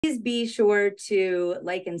Please be sure to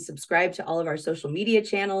like and subscribe to all of our social media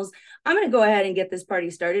channels. I'm going to go ahead and get this party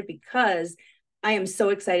started because I am so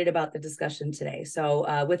excited about the discussion today.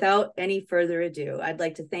 So without any further ado, I'd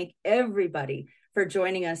like to thank everybody for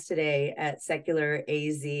joining us today at Secular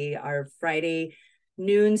AZ, our Friday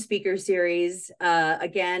noon speaker series.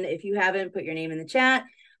 Again, if you haven't, put your name in the chat.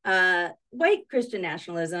 White Christian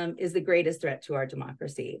nationalism is the greatest threat to our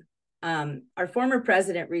democracy. Our former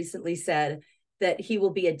president recently said that he will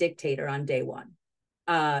be a dictator on day one.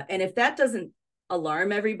 And if that doesn't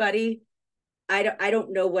alarm everybody, I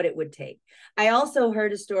don't know what it would take. I also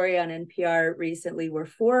heard a story on NPR recently where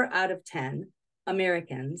 4 out of 10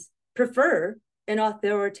 Americans prefer an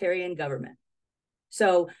authoritarian government.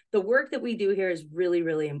 So the work that we do here is really,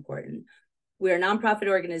 really important. We're a nonprofit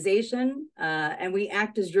organization, and we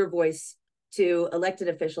act as your voice to elected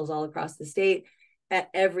officials all across the state at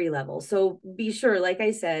every level. So be sure, like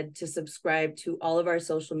I said, to subscribe to all of our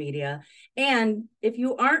social media. And if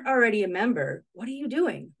you aren't already a member, what are you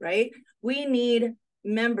doing, right? We need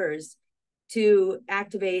members to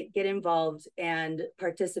activate, get involved, and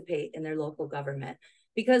participate in their local government,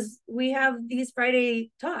 because we have these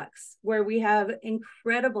Friday talks where we have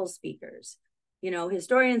incredible speakers,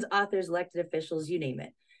 historians, authors, elected officials, you name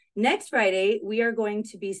it. Next Friday, we are going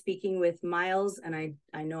to be speaking with Miles, and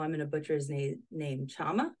I know I'm going to butcher his name,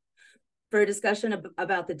 Chama, for a discussion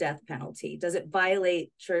about the death penalty. Does it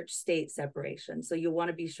violate church-state separation? So you'll want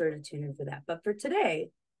to be sure to tune in for that. But for today,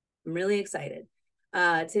 I'm really excited.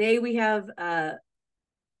 Today we have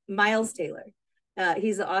Miles Taylor.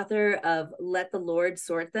 He's the author of Let the Lord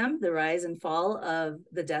Sort Them, The Rise and Fall of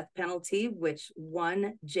the Death Penalty, which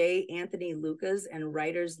won J. Anthony Lucas and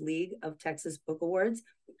Writers League of Texas Book Awards.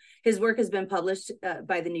 His work has been published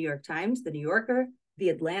by the New York Times, the New Yorker, the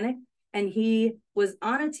Atlantic, and he was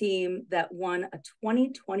on a team that won a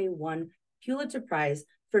 2021 Pulitzer Prize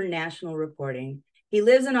for national reporting. He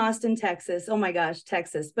lives in Austin, Texas. Oh my gosh,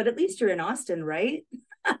 Texas, but at least you're in Austin, right?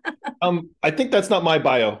 I think that's not my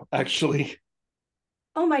bio, actually.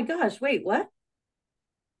 Oh my gosh, wait, what?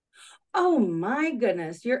 Oh my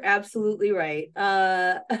goodness, you're absolutely right.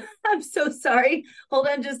 I'm so sorry. Hold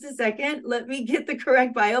on just a second. Let me get the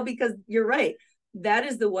correct bio, because you're right. That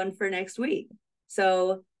is the one for next week.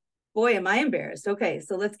 So, boy, am I embarrassed. Okay,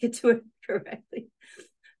 so let's get to it correctly.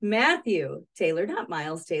 Matthew Taylor, not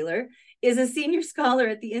Miles Taylor, is a senior scholar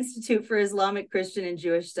at the Institute for Islamic, Christian, and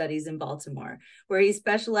Jewish Studies in Baltimore, where he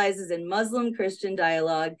specializes in Muslim-Christian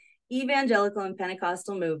dialogue, Evangelical and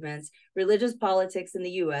Pentecostal movements, religious politics in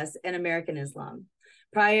the U.S., and American Islam.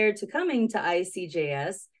 Prior to coming to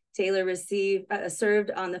ICJS, Taylor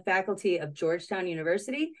served on the faculty of Georgetown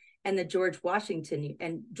University and the George Washington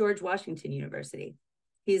University.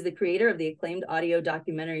 He's the creator of the acclaimed audio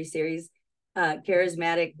documentary series,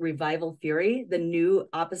 Charismatic Revival Fury, the New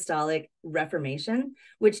Apostolic Reformation,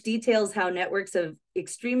 which details how networks of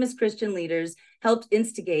extremist Christian leaders helped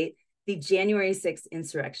instigate the January 6th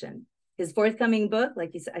insurrection. His forthcoming book,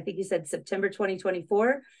 like I think you said September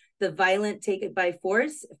 2024, The Violent Take It by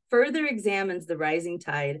Force, further examines the rising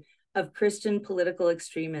tide of Christian political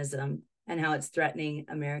extremism and how it's threatening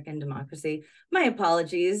American democracy. My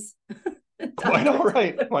apologies. Quite all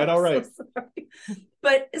right. Quite all right. So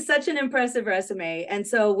but such an impressive resume. And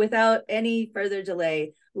so without any further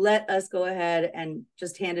delay, let us go ahead and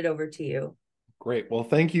just hand it over to you. Great. Well,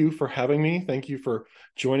 thank you for having me. Thank you for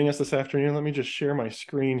joining us this afternoon. Let me just share my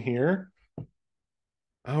screen here.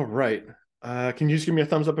 All right. Can you just give me a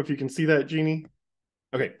thumbs up if you can see that, Jeannie?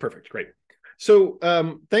 Okay, perfect. Great. So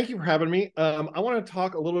thank you for having me. I want to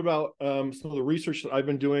talk a little about some of the research that I've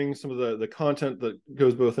been doing, some of the content that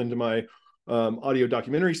goes both into my audio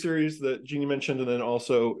documentary series that Jeannie mentioned, and then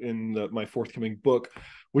also in my forthcoming book,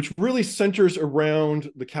 which really centers around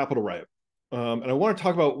the Capitol riot. And I want to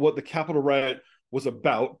talk about what the Capitol riot was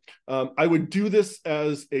about. I would do this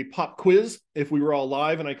as a pop quiz if we were all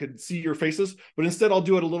live and I could see your faces, but instead I'll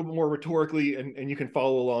do it a little bit more rhetorically, and you can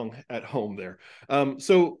follow along at home there.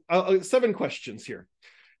 So 7 questions here.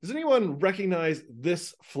 Does anyone recognize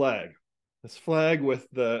this flag? This flag with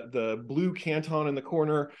the blue canton in the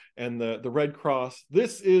corner and the red cross.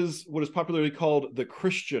 This is what is popularly called the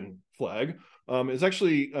Christian flag. It's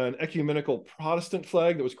actually an ecumenical Protestant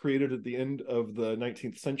flag that was created at the end of the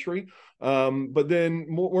 19th century. But then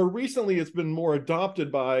more recently, it's been more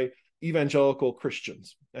adopted by evangelical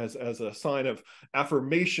Christians as a sign of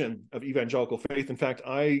affirmation of evangelical faith. In fact,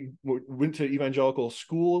 I went to evangelical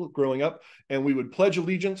school growing up, and we would pledge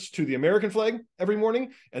allegiance to the American flag every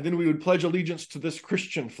morning, and then we would pledge allegiance to this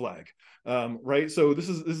Christian flag, right? So this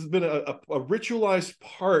has been a ritualized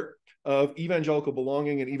part of evangelical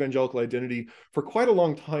belonging and evangelical identity for quite a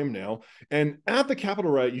long time now. And at the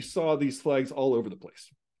Capitol riot, you saw these flags all over the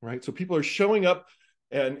place, right? So people are showing up,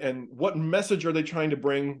 and what message are they trying to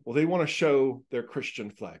bring? Well, they want to show their Christian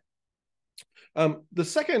flag. The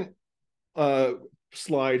second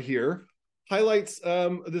slide here highlights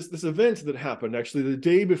this event that happened actually the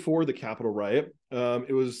day before the Capitol riot.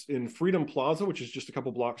 It was in Freedom Plaza, which is just a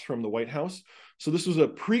couple blocks from the White House. So this was a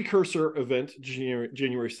precursor event,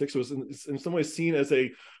 January 6th. It was in some ways seen as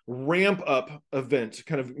a ramp up event,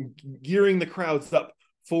 kind of gearing the crowds up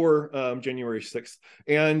for January 6th.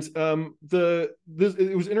 And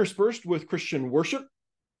it was interspersed with Christian worship.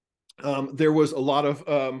 There was a lot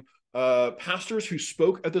of pastors who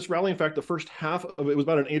spoke at this rally. In fact, the first half of it was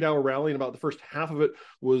about an 8-hour rally, and about the first half of it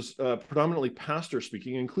was predominantly pastor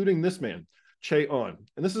speaking, including this man, Che On.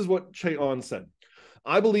 And this is what Che On said: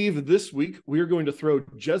 "I believe this week we are going to throw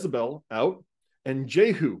Jezebel out, and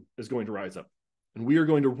Jehu is going to rise up. And we are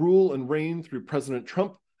going to rule and reign through President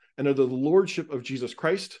Trump and under the lordship of Jesus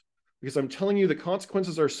Christ, because I'm telling you the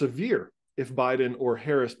consequences are severe if Biden or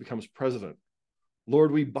Harris becomes president.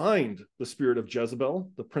 Lord, we bind the spirit of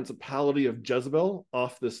Jezebel, the principality of Jezebel,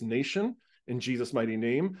 off this nation in Jesus' mighty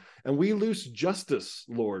name. And we loose justice,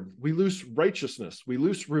 Lord. We loose righteousness. We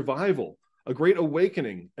loose revival, a great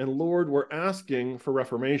awakening. And Lord, we're asking for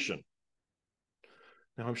reformation."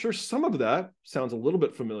 Now, I'm sure some of that sounds a little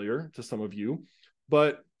bit familiar to some of you,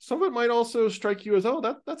 but some of it might also strike you as, oh,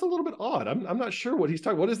 that's a little bit odd. I'm not sure what he's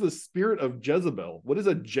talking. What is the spirit of Jezebel? What is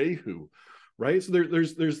a Jehu? Right? So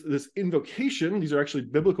there's this invocation. These are actually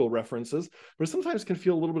biblical references, but sometimes can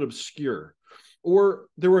feel a little bit obscure. Or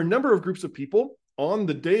there were a number of groups of people on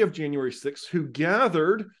the day of January 6th who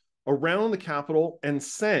gathered around the Capitol and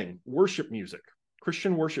sang worship music,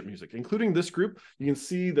 Christian worship music, including this group. You can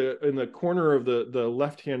see in the corner of the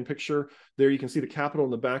left-hand picture there, you can see the Capitol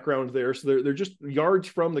in the background there. So they're just yards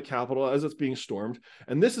from the Capitol as it's being stormed.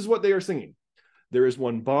 And this is what they are singing: "There is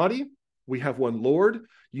one body, we have one Lord,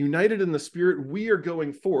 united in the Spirit, we are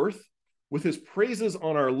going forth with his praises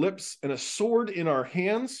on our lips and a sword in our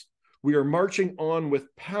hands. We are marching on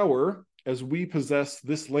with power as we possess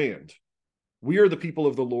this land. We are the people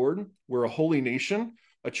of the Lord. We're a holy nation,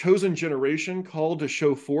 a chosen generation called to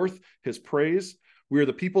show forth his praise. We are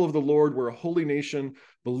the people of the Lord. We're a holy nation,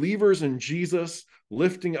 believers in Jesus,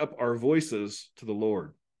 lifting up our voices to the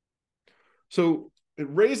Lord." So it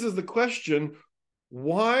raises the question,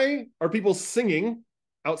 why are people singing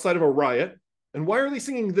outside of a riot? And why are they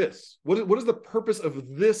singing this? What is the purpose of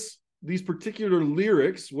these particular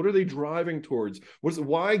lyrics? What are they driving towards?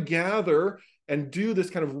 Why gather and do this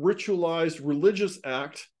kind of ritualized religious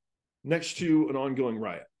act next to an ongoing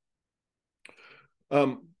riot?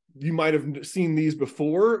 You might have seen these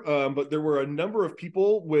before, but there were a number of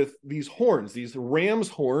people with these horns, these ram's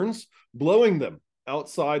horns, blowing them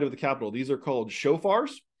outside of the Capitol. These are called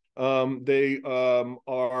shofars. They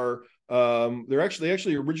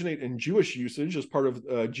actually originate in Jewish usage as part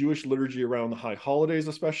of Jewish liturgy around the high holidays,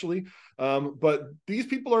 especially. But these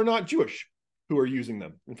people are not Jewish who are using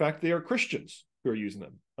them. In fact, they are Christians who are using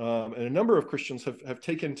them. And a number of Christians have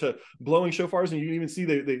taken to blowing shofars, and you can even see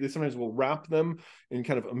they sometimes will wrap them in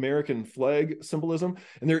kind of American flag symbolism.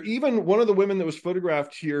 And there even, one of the women that was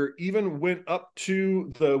photographed here even went up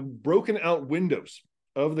to the broken out windows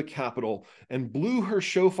of the Capitol and blew her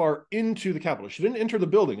shofar into the Capitol. She didn't enter the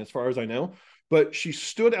building, as far as I know, but she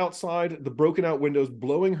stood outside the broken out windows,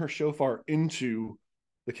 blowing her shofar into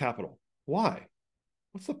the Capitol. Why?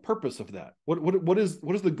 What's the purpose of that? What is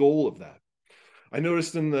the goal of that? I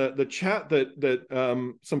noticed in the chat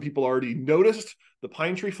that some people already noticed the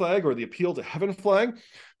pine tree flag or the appeal to heaven flag,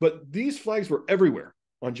 but these flags were everywhere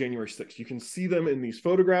on January 6th. You can see them in these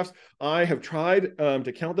photographs. I have tried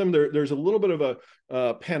to count them. There's a little bit of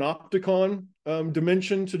a panopticon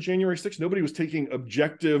dimension to January 6th. Nobody was taking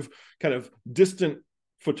objective, kind of distant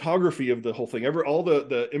photography of the whole thing. All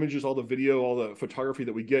the images, all the video, all the photography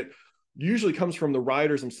that we get usually comes from the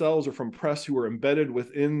rioters themselves or from press who are embedded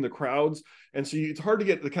within the crowds. And so it's hard to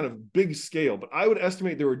get the kind of big scale, but I would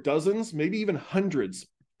estimate there were dozens, maybe even hundreds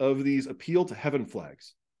of these appeal to heaven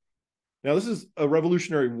flags. Now, this is a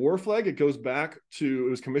Revolutionary War flag. It goes back to, it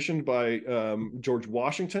was commissioned by George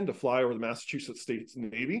Washington to fly over the Massachusetts State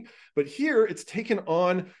Navy. But here it's taken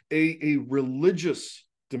on a religious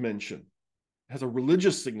dimension. It has a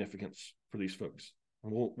religious significance for these folks.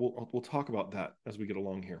 And we'll talk about that as we get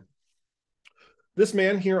along here. This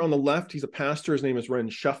man here on the left, he's a pastor. His name is Ren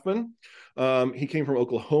Shuffman. He came from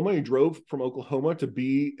Oklahoma. He drove from Oklahoma to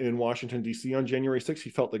be in Washington, D.C. on January 6th. He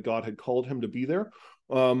felt that God had called him to be there.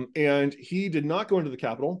 And he did not go into the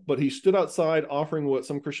Capitol, but he stood outside offering what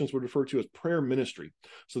some Christians would refer to as prayer ministry.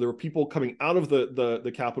 So there were people coming out of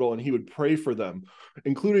the Capitol, and he would pray for them,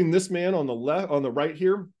 including this man on the left, on the right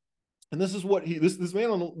here. And this is what this man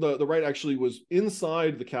on the right actually was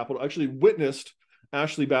inside the Capitol, actually witnessed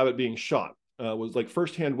Ashley Babbitt being shot. Was like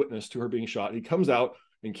firsthand witness to her being shot. He comes out,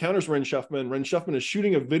 encounters Ren Shuffman. Ren Shuffman is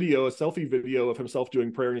shooting a selfie video of himself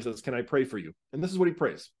doing prayer, and he says, "Can I pray for you?" And this is what he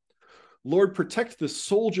prays: "Lord, protect this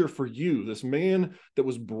soldier for you, this man that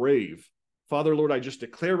was brave. Father, Lord, I just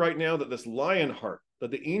declare right now that this lion heart,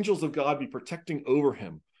 that the angels of God be protecting over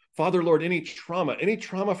him. Father, Lord, any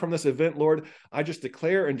trauma from this event, Lord, I just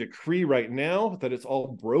declare and decree right now that it's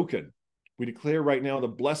all broken. We declare right now the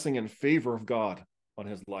blessing and favor of God on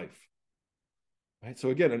his life." Right?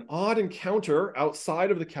 So again, an odd encounter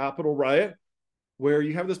outside of the Capitol riot, where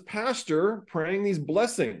you have this pastor praying these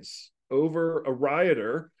blessings over a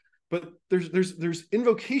rioter, but there's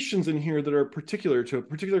invocations in here that are particular to a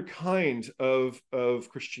particular kind of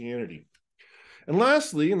Christianity. And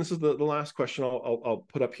lastly, and this is the last question I'll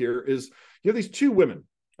put up here, is you have these two women,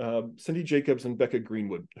 Cindy Jacobs and Becca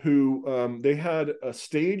Greenwood, who they had a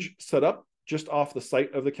stage set up just off the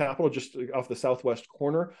site of the Capitol, just off the southwest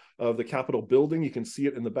corner of the Capitol building. You can see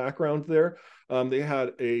it in the background there. They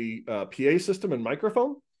had a PA system and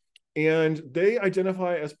microphone, and they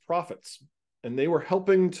identify as prophets. And they were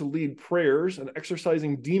helping to lead prayers and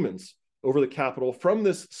exorcising demons over the Capitol from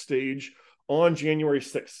this stage on January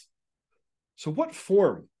 6th. So what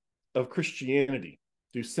form of Christianity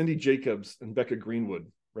do Cindy Jacobs and Becca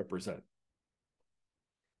Greenwood represent?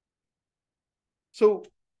 So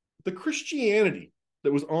the Christianity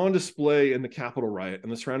that was on display in the Capitol riot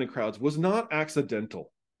and the surrounding crowds was not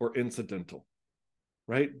accidental or incidental,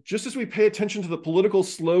 right? Just as we pay attention to the political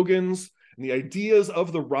slogans and the ideas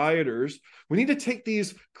of the rioters, we need to take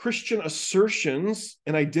these Christian assertions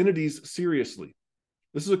and identities seriously.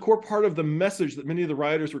 This is a core part of the message that many of the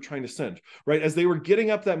rioters were trying to send, right? As they were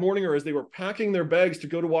getting up that morning, or as they were packing their bags to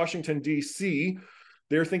go to Washington, D.C.,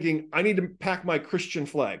 they're thinking, I need to pack my Christian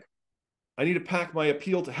flag. I need to pack my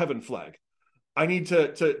appeal to heaven flag. I need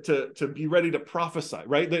to be ready to prophesy,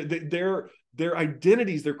 right? Their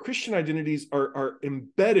identities, their Christian identities are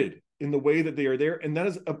embedded in the way that they are there. And that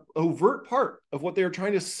is an overt part of what they are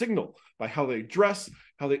trying to signal by how they dress,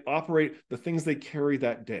 how they operate, the things they carry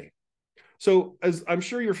that day. So as I'm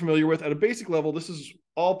sure you're familiar with, at a basic level, this is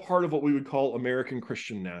all part of what we would call American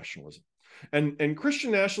Christian nationalism. And Christian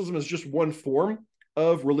nationalism is just one form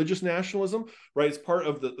of religious nationalism, right? It's part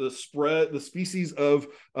of the species of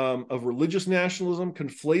religious nationalism,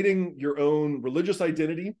 conflating your own religious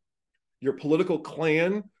identity, your political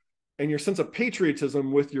clan, and your sense of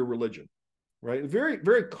patriotism with your religion, right? Very,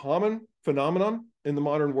 very common phenomenon in the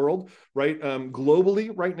modern world, right?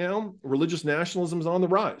 Globally right now, religious nationalism is on the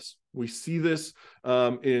rise. We see this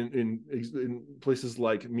in places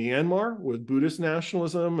like Myanmar with Buddhist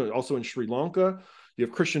nationalism, and also in Sri Lanka. You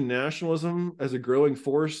have Christian nationalism as a growing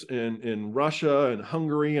force in Russia and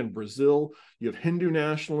Hungary and Brazil. You have Hindu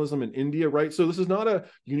nationalism in India, right? So this is not a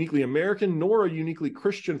uniquely American nor a uniquely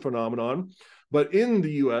Christian phenomenon, but in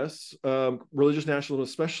the US, religious nationalism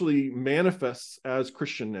especially manifests as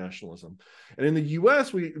Christian nationalism. And in the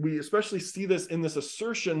US, we especially see this in this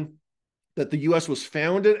assertion that the US was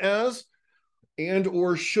founded as and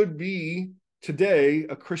or should be today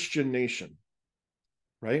a Christian nation,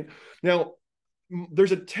 right? Now,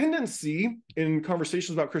 there's a tendency in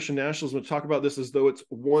conversations about Christian nationalism to talk about this as though it's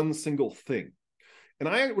one single thing. And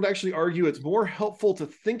I would actually argue it's more helpful to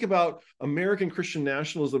think about American Christian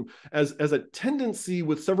nationalism as a tendency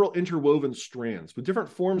with several interwoven strands, with different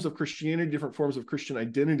forms of Christianity, different forms of Christian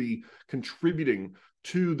identity contributing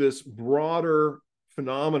to this broader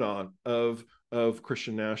phenomenon of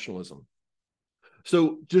Christian nationalism.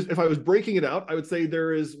 So just if I was breaking it out, I would say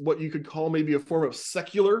there is what you could call maybe a form of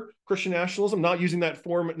secular Christian nationalism, not using that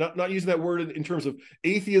form, not using that word in terms of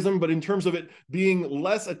atheism, but in terms of it being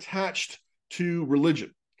less attached to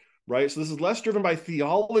religion, right? So this is less driven by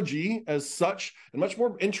theology as such and much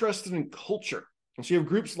more interested in culture. And so you have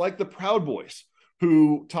groups like the Proud Boys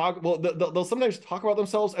who talk, well, they'll sometimes talk about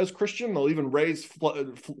themselves as Christian. They'll even raise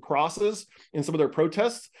crosses in some of their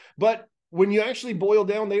protests. But when you actually boil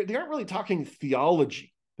down, they aren't really talking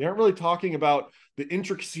theology. They aren't really talking about the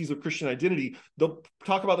intricacies of Christian identity. They'll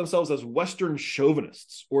talk about themselves as Western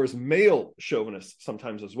chauvinists or as male chauvinists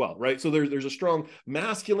sometimes as well, right? So there's a strong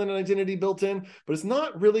masculine identity built in, but it's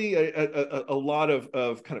not really a lot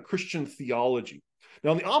of kind of Christian theology.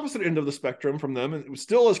 Now, on the opposite end of the spectrum from them, and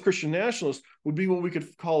still as Christian nationalists, would be what we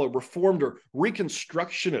could call a Reformed or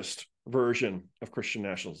Reconstructionist version of Christian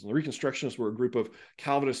nationalism. The Reconstructionists were a group of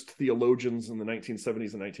Calvinist theologians in the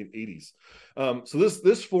 1970s and 1980s. So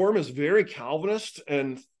this form is very Calvinist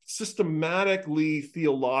and systematically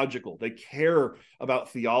theological. They care about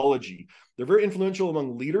theology. They're very influential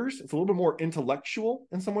among leaders. It's a little bit more intellectual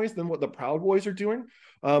in some ways than what the Proud Boys are doing.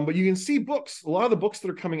 But you can see books, a lot of the books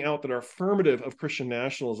that are coming out that are affirmative of Christian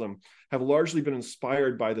nationalism have largely been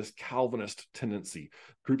inspired by this Calvinist tendency.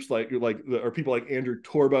 Groups or people like Andrew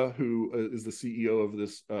Torba, who is the CEO of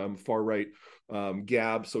this far-right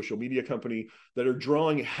Gab social media company, that are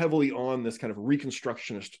drawing heavily on this kind of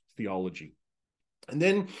Reconstructionist theology. And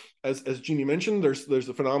then, as Jeannie mentioned, there's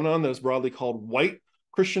a phenomenon that is broadly called white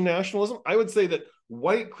Christian nationalism. I would say that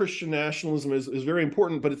white Christian nationalism is very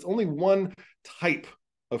important, but it's only one type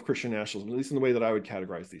of Christian nationalism, at least in the way that I would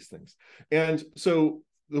categorize these things. And so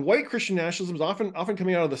the white Christian nationalism is often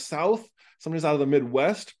coming out of the South, sometimes out of the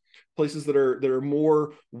Midwest, places that are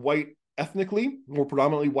more white ethnically, more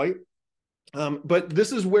predominantly white. But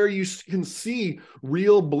this is where you can see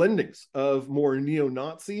real blendings of more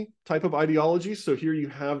neo-Nazi type of ideologies. So here you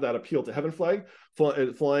have that Appeal to Heaven flag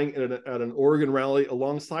flying at an Oregon rally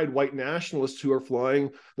alongside white nationalists who are flying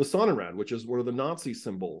the Sonnenrad, which is one of the Nazi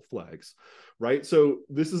symbol flags, right? So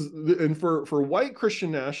this is, and for white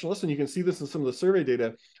Christian nationalists, and you can see this in some of the survey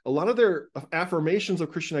data, a lot of their affirmations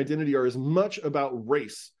of Christian identity are as much about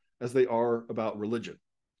race as they are about religion.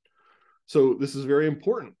 So this is very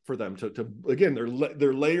important for them to again,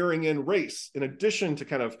 they're layering in race in addition to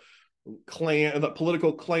kind of clan, the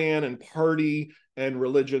political clan and party and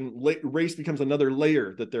religion. Race becomes another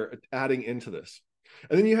layer that they're adding into this.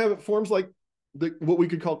 And then you have forms like what we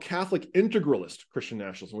could call Catholic integralist Christian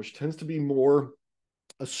nationalism, which tends to be more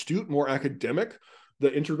astute, more academic. The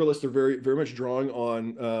integralists are very, very much drawing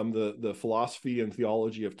on the philosophy and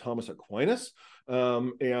theology of Thomas Aquinas.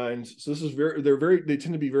 And so this is they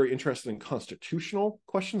tend to be very interested in constitutional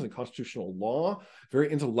questions and constitutional law,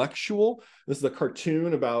 very intellectual. This is a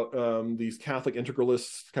cartoon about these Catholic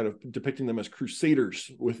integralists, kind of depicting them as crusaders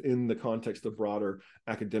within the context of broader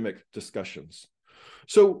academic discussions.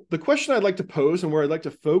 So the question I'd like to pose, and where I'd like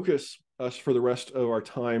to focus us for the rest of our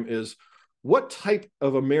time, is what type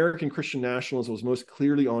of American Christian nationalism was most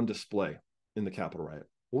clearly on display in the Capitol riot?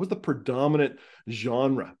 What was the predominant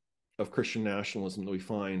genre of Christian nationalism that we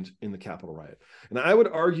find in the Capitol riot? And I would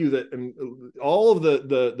argue that in all of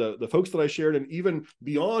the folks that I shared, and even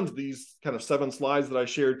beyond these kind of 7 slides that I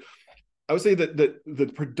shared, I would say that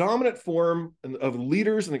the predominant form of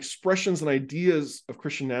leaders and expressions and ideas of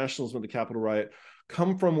Christian nationalism at the Capitol riot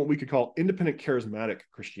come from what we could call independent charismatic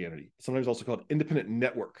Christianity, sometimes also called independent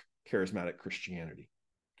network charismatic Christianity.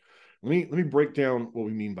 Let me break down what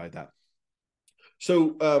we mean by that.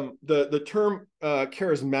 So the term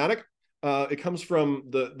charismatic, it comes from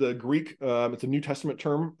the Greek, it's a New Testament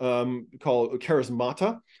term called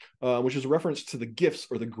charismata, which is a reference to the gifts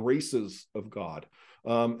or the graces of God.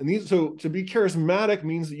 So to be charismatic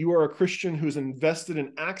means that you are a Christian who's invested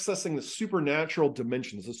in accessing the supernatural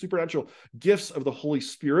dimensions, the supernatural gifts of the Holy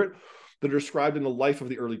Spirit that are described in the life of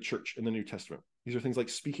the early church in the New Testament. These are things like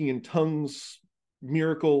speaking in tongues,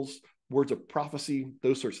 miracles, words of prophecy,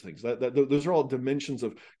 those sorts of things. Those are all dimensions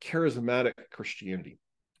of charismatic Christianity.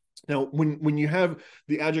 Now, when you have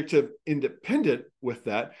the adjective independent with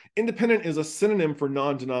that, independent is a synonym for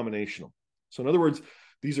non-denominational. So in other words,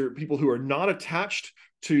 these are people who are not attached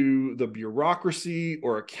to the bureaucracy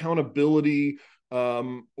or accountability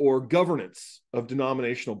or governance of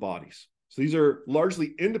denominational bodies. So these are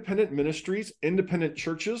largely independent ministries, independent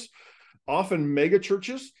churches, often mega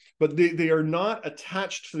churches, but they are not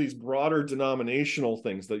attached to these broader denominational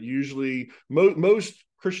things that usually most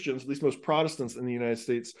Christians, at least most Protestants in the United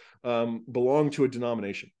States, belong to a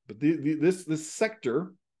denomination. But this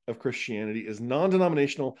sector of Christianity is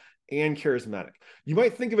non-denominational and charismatic. You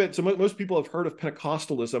might think of it, so most people have heard of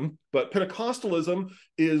Pentecostalism, but Pentecostalism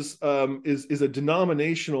is a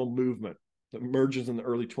denominational movement that emerges in the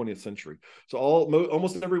early 20th century. So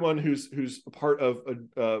almost everyone who's a part of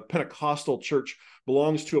a Pentecostal church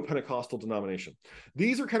belongs to a Pentecostal denomination.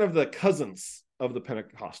 These are kind of the cousins of the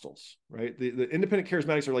Pentecostals, right? The independent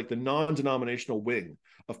charismatics are like the non-denominational wing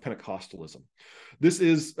of Pentecostalism. This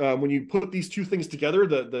is, when you put these two things together,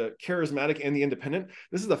 the charismatic and the independent,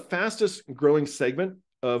 this is the fastest growing segment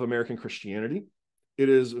of American Christianity. It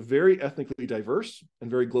is very ethnically diverse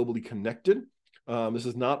and very globally connected. This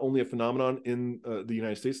is not only a phenomenon in the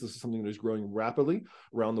United States. This is something that is growing rapidly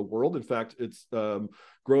around the world. In fact, it's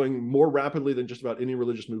growing more rapidly than just about any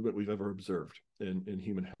religious movement we've ever observed in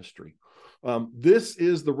human history. This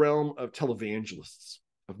is the realm of televangelists,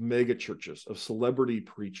 of mega churches, of celebrity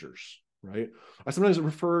preachers, right? I sometimes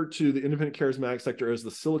refer to the independent charismatic sector as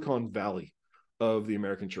the Silicon Valley of the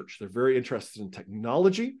American church. They're very interested in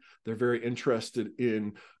technology. They're very interested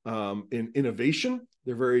in innovation.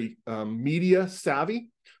 They're very media savvy.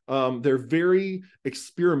 They're very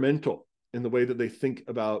experimental in the way that they think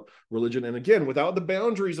about religion. And again, without the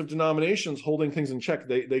boundaries of denominations holding things in check,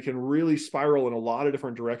 they can really spiral in a lot of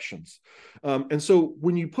different directions. And so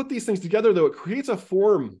when you put these things together, though, it creates a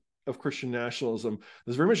form of Christian nationalism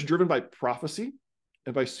that's very much driven by prophecy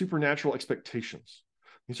and by supernatural expectations.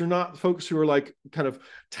 These are not folks who are like kind of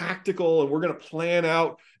tactical and we're going to plan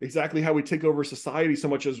out exactly how we take over society so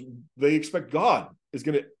much as they expect God is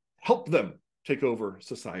going to help them take over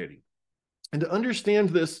society. And to understand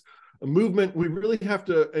this movement, we really have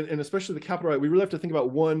to, and especially the capital right, we really have to think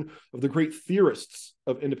about one of the great theorists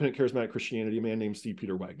of independent charismatic Christianity, a man named C.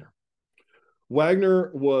 Peter Wagner.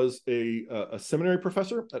 Wagner was a seminary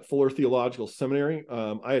professor at Fuller Theological Seminary.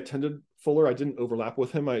 I attended Fuller. I didn't overlap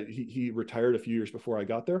with him. He retired a few years before I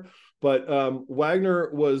got there. But Wagner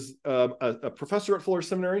was a professor at Fuller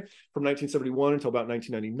Seminary from 1971 until about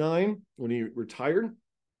 1999 when he retired.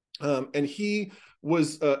 And he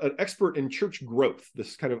was an expert in church growth,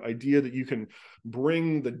 this kind of idea that you can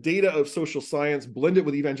bring the data of social science, blend it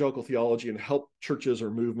with evangelical theology, and help churches or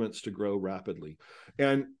movements to grow rapidly.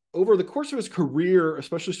 And over the course of his career,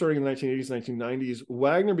 especially starting in the 1980s, 1990s,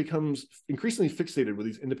 Wagner becomes increasingly fixated with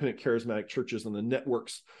these independent charismatic churches and the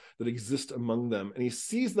networks that exist among them. And he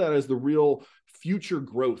sees that as the real future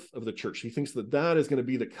growth of the church. He thinks that that is going to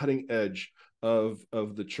be the cutting edge of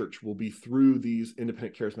the church, will be through these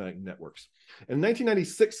independent charismatic networks. In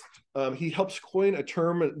 1996, he helps coin a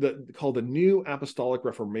term called the New Apostolic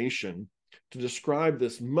Reformation to describe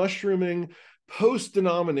this mushrooming,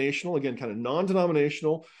 post-denominational, again, kind of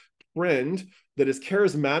non-denominational trend that is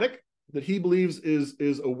charismatic, that he believes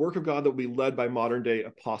is a work of God that will be led by modern day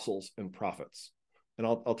apostles and prophets. And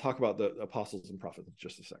I'll talk about the apostles and prophets in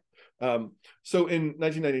just a sec. So in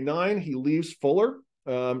 1999, he leaves Fuller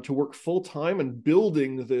to work full-time in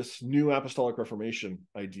building this new apostolic reformation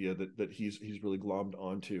idea that he's really glommed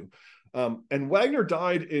onto. And Wagner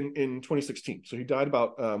died in 2016. So he died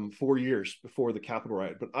about 4 years before the Capitol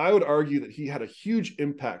riot. But I would argue that he had a huge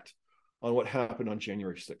impact on what happened on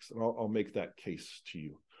January 6th. And I'll make that case to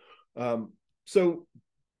you. So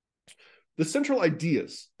the central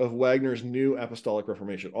ideas of Wagner's new apostolic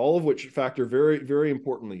reformation, all of which factor very, very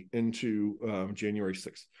importantly into January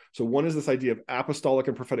 6th. So one is this idea of apostolic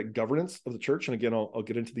and prophetic governance of the church. And again, I'll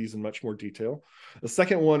get into these in much more detail. The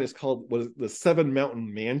second one is called the Seven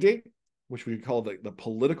Mountain Mandate, which we call the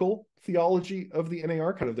political theology of the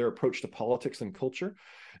NAR, kind of their approach to politics and culture.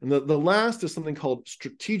 And the last is something called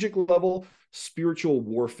strategic level spiritual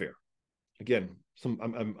warfare. Again,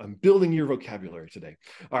 I'm building your vocabulary today.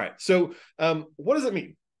 All right, so what does it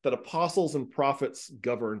mean that apostles and prophets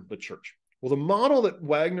govern the church? Well, the model that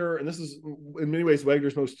Wagner, and this is in many ways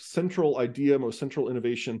Wagner's most central idea, most central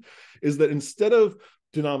innovation, is that instead of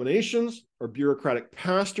denominations or bureaucratic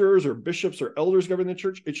pastors or bishops or elders governing the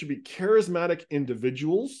church, it should be charismatic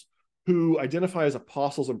individuals who identify as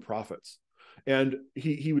apostles and prophets. And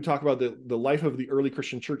he would talk about the life of the early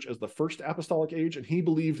Christian church as the first apostolic age. And he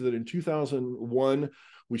believed that in 2001,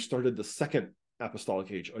 we started the second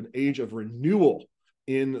apostolic age, an age of renewal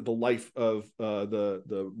in the life of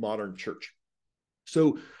the modern church.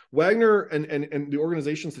 So Wagner and the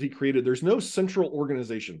organizations that he created, there's no central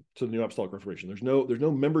organization to the New Apostolic Reformation. There's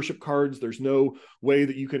no membership cards. There's no way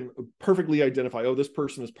that you can perfectly identify, oh, this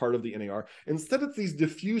person is part of the NAR. Instead, it's these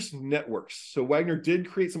diffuse networks. So Wagner did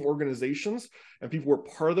create some organizations, and people were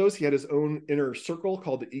part of those. He had his own inner circle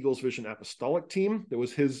called the Eagles Vision Apostolic Team. That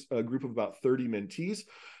was his group of about 30 mentees.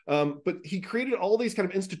 But he created all these kind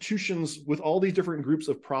of institutions with all these different groups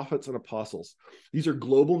of prophets and apostles. These are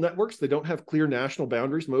global networks. They don't have clear national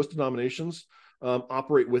boundaries. Most denominations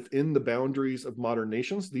operate within the boundaries of modern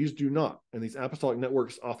nations. These do not. And these apostolic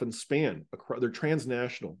networks often span across, they're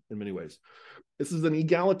transnational in many ways. This is an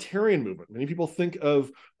egalitarian movement. Many people think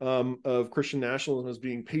of Christian nationalism as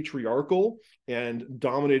being patriarchal and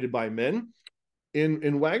dominated by men.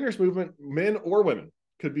 In Wagner's movement, men or women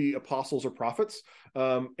could be apostles or prophets.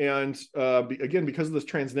 Again, because of this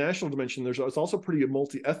transnational dimension, it's also pretty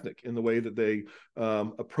multi-ethnic in the way that they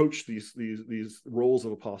approach these roles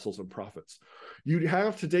of apostles and prophets. You'd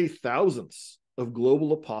have today thousands of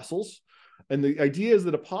global apostles And the idea is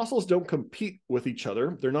that apostles don't compete with each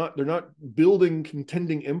other. They're not building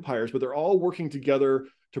contending empires, but they're all working together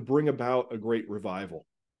to bring about a great revival.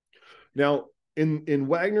 Now, in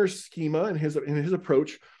Wagner's schema and his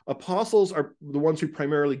approach, apostles are the ones who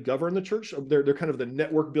primarily govern the church. They're kind of the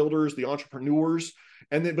network builders, the entrepreneurs,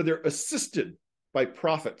 but they're assisted by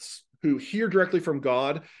prophets who hear directly from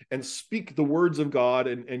God and speak the words of God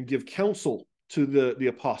and give counsel to the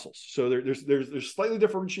apostles. So there's slightly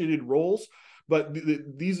differentiated roles, but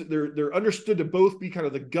they're understood to both be kind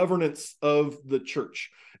of the governance of the church.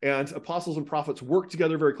 And apostles and prophets work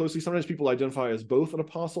together very closely. Sometimes people identify as both an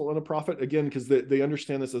apostle and a prophet, again, because they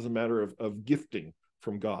understand this as a matter of gifting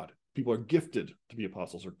from God. People are gifted to be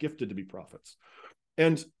apostles or gifted to be prophets.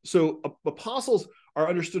 And so apostles are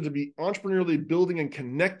understood to be entrepreneurially building and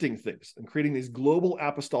connecting things and creating these global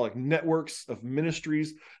apostolic networks of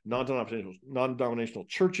ministries, non-denominational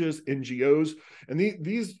churches, NGOs, and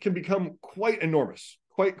these can become quite enormous,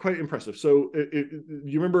 quite impressive. So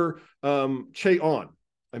you remember Che On.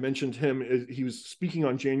 I mentioned him. He was speaking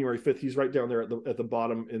on January 5th. He's right down there at the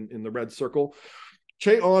bottom in the red circle.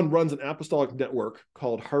 Che On runs an apostolic network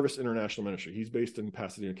called Harvest International Ministry. He's based in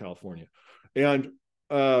Pasadena, California. And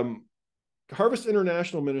Harvest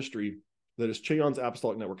International Ministry, that is Che On's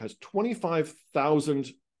apostolic network, has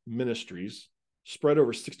 25,000 ministries spread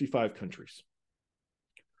over 65 countries.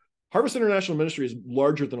 Harvest International Ministry is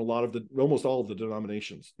larger than almost all of the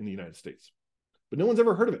denominations in the United States. But no one's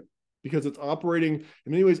ever heard of it because it's operating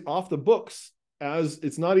in many ways off the books, as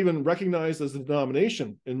it's not even recognized as a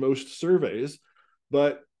denomination in most surveys,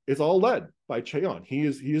 but it's all led by Che On. He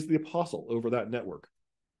is the apostle over that network.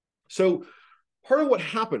 So part of what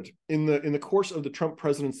happened in the course of the Trump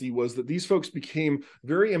presidency was that these folks became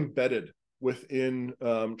very embedded within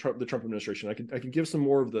the Trump administration. I can give some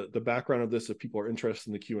more of the background of this if people are interested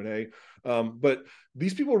in the Q&A. But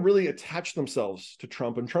these people really attached themselves to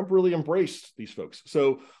Trump, and Trump really embraced these folks.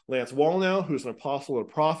 So Lance Wallnau, who's an apostle and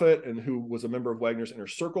a prophet and who was a member of Wagner's Inner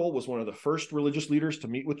Circle, was one of the first religious leaders to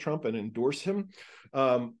meet with Trump and endorse him.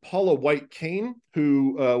 Paula White Cain,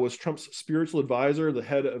 who was Trump's spiritual advisor, the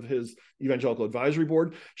head of his Evangelical Advisory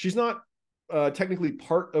Board. She's not technically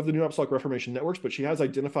part of the New Apostolic Reformation networks, but she has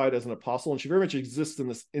identified as an apostle, and she very much exists in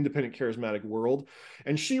this independent charismatic world.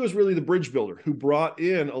 And she was really the bridge builder who brought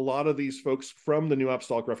in a lot of these folks from the New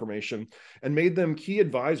Apostolic Reformation and made them key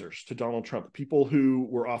advisors to Donald Trump, people who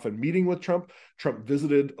were often meeting with Trump. Trump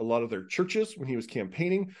visited a lot of their churches when he was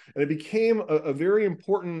campaigning, and it became a very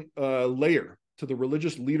important layer to the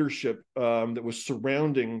religious leadership that was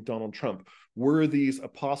surrounding Donald Trump were these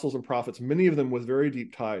apostles and prophets, many of them with very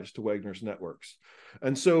deep ties to Wagner's networks.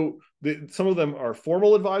 And so some of them are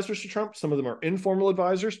formal advisors to Trump, some of them are informal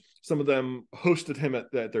advisors, some of them hosted him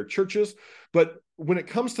at their churches. But when it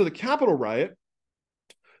comes to the Capitol riot,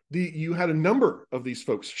 you had a number of these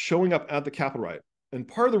folks showing up at the Capitol riot. And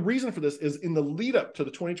part of the reason for this is in the lead up to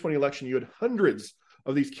the 2020 election, you had hundreds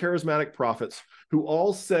of these charismatic prophets who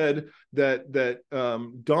all said that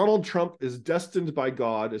Donald Trump is destined by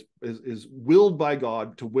God, is willed by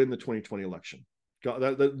God to win the 2020 election.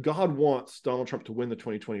 God wants Donald Trump to win the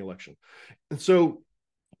 2020 election. And so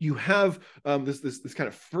you have this kind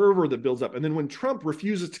of fervor that builds up. And then when Trump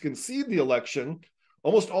refuses to concede the election,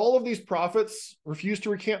 almost all of these prophets refuse to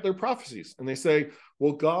recant their prophecies. And they say,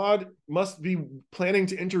 well, God must be planning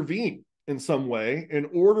to intervene in some way in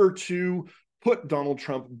order to put Donald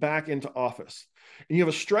Trump back into office. And you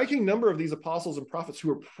have a striking number of these apostles and prophets who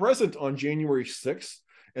were present on January 6th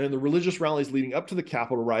and in the religious rallies leading up to the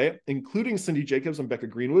Capitol riot, including Cindy Jacobs and Becca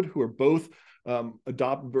Greenwood, who are both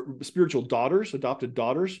spiritual daughters, adopted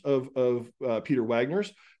daughters of Peter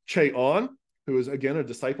Wagner's. Che On, who is, again, a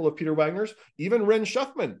disciple of Peter Wagner's. Even Ren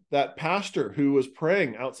Schuffman, that pastor who was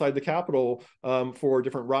praying outside the Capitol for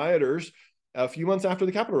different rioters, a few months after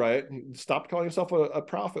the Capitol riot, he stopped calling himself a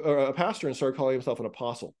prophet or a pastor and started calling himself an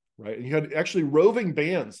apostle, right? And you had actually roving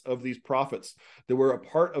bands of these prophets that were a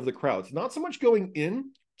part of the crowds, not so much going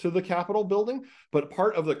in to the Capitol building, but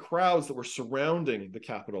part of the crowds that were surrounding the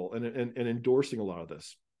Capitol and endorsing a lot of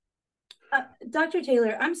this. Dr.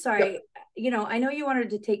 Taylor, I'm sorry. Yeah. I know you wanted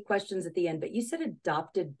to take questions at the end, but you said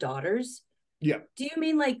adopted daughters. Yeah. Do you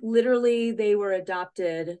mean like literally they were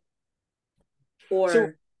adopted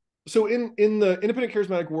or... So in the independent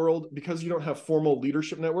charismatic world, because you don't have formal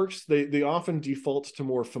leadership networks, they often default to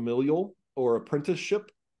more familial or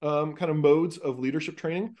apprenticeship kind of modes of leadership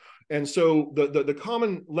training. And so the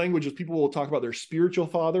common language is people will talk about their spiritual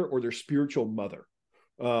father or their spiritual mother.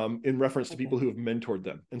 in reference to people who have mentored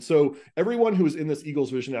them. And so everyone who was in this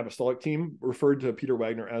Eagles Vision Apostolic team referred to Peter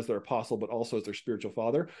Wagner as their apostle, but also as their spiritual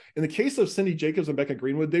father. In the case of Cindy Jacobs and Becca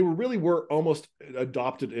Greenwood, they were almost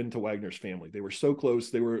adopted into Wagner's family. They were so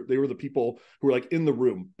close. They were the people who were like in the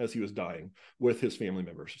room as he was dying with his family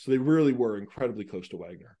members. So they really were incredibly close to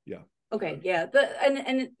Wagner. Yeah. Okay. Yeah.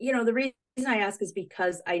 And you know, the reason I ask is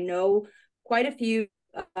because I know quite a few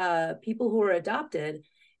people who were adopted,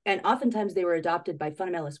 and oftentimes they were adopted by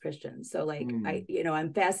fundamentalist Christians. So like,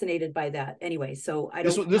 I'm fascinated by that anyway. So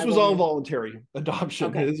this was all voluntary adoption.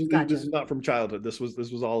 Okay, this is not from childhood. This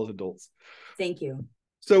was all as adults. Thank you.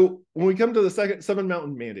 So when we come to the second Seven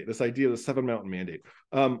Mountain Mandate, this idea of the Seven Mountain Mandate,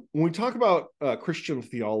 when we talk about Christian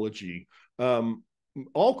theology,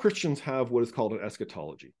 all Christians have what is called an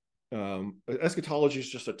eschatology. Eschatology is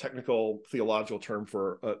just a technical theological term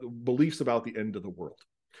for beliefs about the end of the world.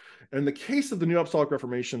 In the case of the New Apostolic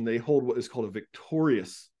Reformation, they hold what is called a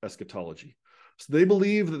victorious eschatology. So they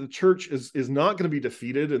believe that the church is not going to be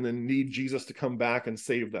defeated and then need Jesus to come back and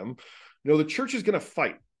save them. No, the church is going to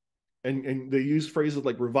fight. And they use phrases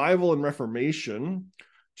like revival and reformation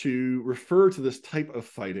to refer to this type of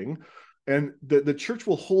fighting. And the church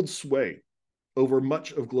will hold sway over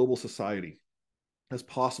much of global society as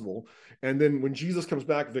possible. And then when Jesus comes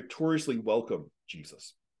back, victoriously welcome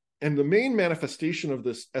Jesus. And the main manifestation of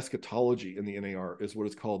this eschatology in the NAR is what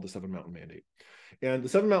is called the Seven Mountain Mandate. And the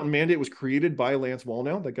Seven Mountain Mandate was created by Lance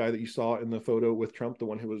Wallnau, the guy that you saw in the photo with Trump, the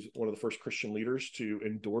one who was one of the first Christian leaders to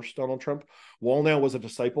endorse Donald Trump. Wallnau was a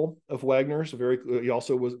disciple of Wagner's. He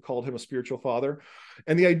also called him a spiritual father.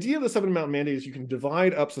 And the idea of the Seven Mountain Mandate is you can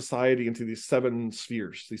divide up society into these seven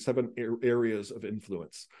spheres, these seven areas of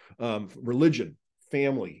influence: religion,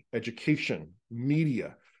 family, education,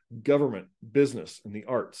 media, government, business, and the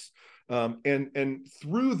arts. And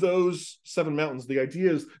through those seven mountains, the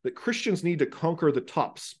idea is that Christians need to conquer the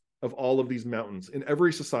tops of all of these mountains in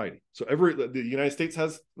every society. So the United States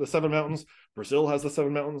has the seven mountains, Brazil has the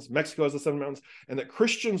seven mountains, Mexico has the seven mountains, and that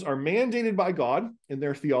Christians are mandated by God in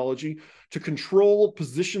their theology to control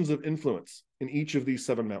positions of influence in each of these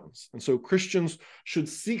seven mountains. And so Christians should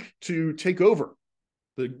seek to take over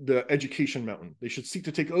the education mountain. They should seek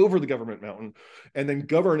to take over the government mountain and then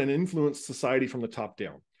govern and influence society from the top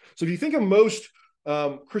down. So if you think of most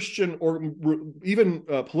Christian or even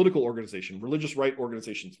political organization, religious right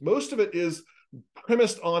organizations, most of it is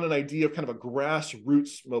premised on an idea of kind of a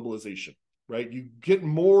grassroots mobilization, right? You get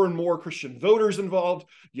more and more Christian voters involved,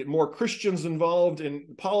 you get more Christians involved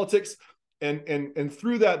in politics, and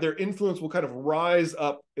through that, their influence will kind of rise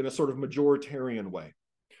up in a sort of majoritarian way.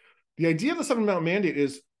 The idea of the Seven Mountain Mandate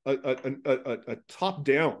is a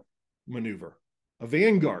top-down maneuver, a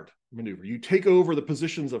vanguard maneuver. You take over the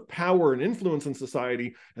positions of power and influence in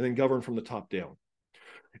society and then govern from the top down.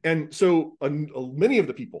 And so many of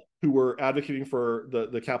the people who were advocating for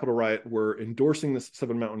the Capitol riot were endorsing this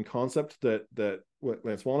Seven Mountain concept that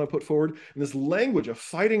Lance Wallnau put forward. And this language of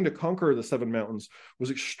fighting to conquer the seven mountains was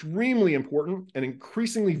extremely important and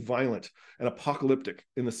increasingly violent and apocalyptic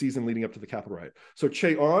in the season leading up to the Capitol riot. So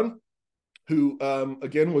Che Ahn, who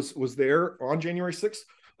again was there on January 6th,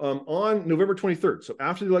 on November 23rd, so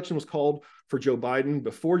after the election was called for Joe Biden,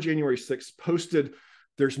 before January 6th, posted,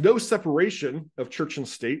 "There's no separation of church and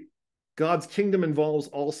state. God's kingdom involves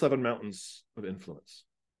all seven mountains of influence."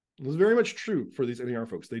 It was very much true for these NAR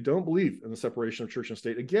folks. They don't believe in the separation of church and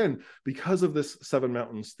state, again, because of this seven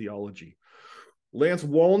mountains theology. Lance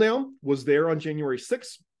Wallnau was there on January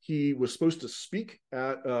 6th. He was supposed to speak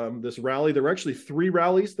at this rally. There were actually 3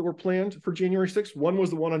 rallies that were planned for January 6th. One was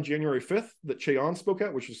the one on January 5th that Che Ahn spoke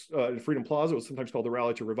at, which was in Freedom Plaza. It was sometimes called the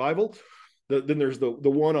Rally to Revival. Then there's the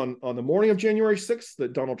one on the morning of January 6th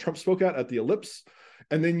that Donald Trump spoke at the Ellipse.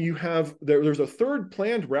 And then you have, there's a third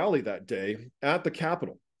planned rally that day at the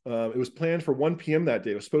Capitol. It was planned for 1 p.m. that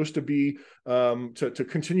day. It was supposed to be to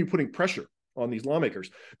continue putting pressure on these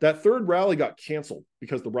lawmakers. That third rally got canceled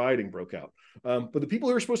because the rioting broke out. But the people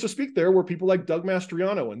who were supposed to speak there were people like Doug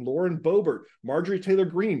Mastriano and Lauren Boebert, Marjorie Taylor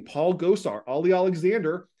Greene, Paul Gosar, Ali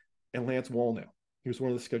Alexander, and Lance Wallnau. He was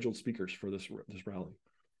one of the scheduled speakers for this rally.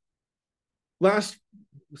 Last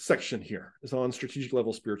section here is on strategic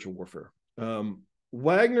level spiritual warfare.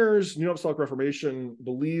 Wagner's New Apostolic Reformation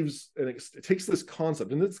believes, and it takes this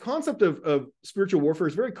concept, and this concept of spiritual warfare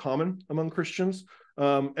is very common among Christians,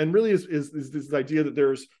 and really is this idea that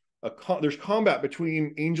there's combat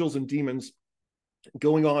between angels and demons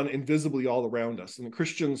going on invisibly all around us, and the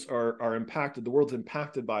Christians are impacted. The world's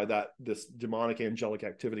impacted by this demonic angelic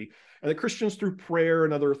activity, and the Christians through prayer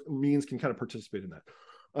and other means can kind of participate in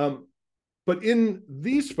that. But in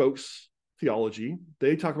these folks' theology,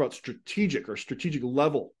 they talk about strategic or strategic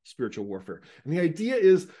level spiritual warfare. And the idea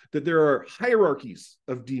is that there are hierarchies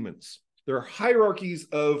of demons. There are hierarchies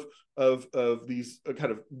of these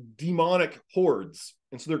kind of demonic hordes.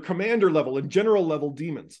 And so they're commander level and general level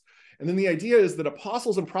demons. And then the idea is that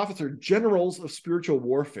apostles and prophets are generals of spiritual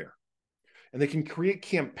warfare. And they can create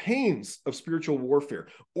campaigns of spiritual warfare,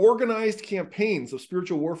 organized campaigns of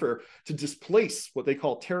spiritual warfare to displace what they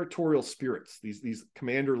call territorial spirits, these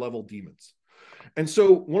commander level demons. And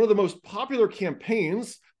so one of the most popular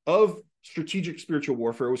campaigns of strategic spiritual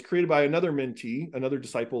warfare was created by another mentee, another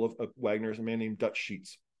disciple of Wagner's, a man named Dutch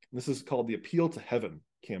Sheets. And this is called the Appeal to Heaven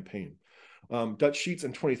campaign. Dutch Sheets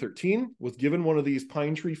in 2013 was given one of these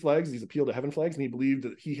pine tree flags, these Appeal to Heaven flags, and he believed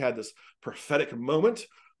that he had this prophetic moment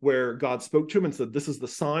where God spoke to him and said, this is the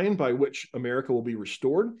sign by which America will be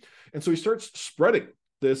restored. And so he starts spreading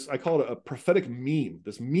this, I call it a prophetic meme,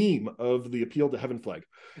 this meme of the Appeal to Heaven flag.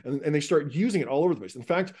 And they start using it all over the place. In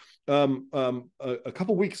fact, a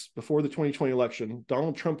couple weeks before the 2020 election,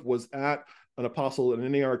 Donald Trump was at an apostle,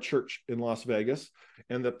 an NAR church in Las Vegas.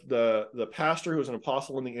 And the pastor, who was an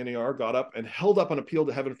apostle in the NAR, got up and held up an Appeal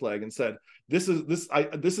to Heaven flag and said, this is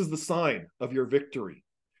the sign of your victory.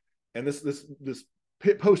 And this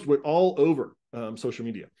post went all over social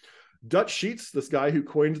media. Dutch Sheets, this guy who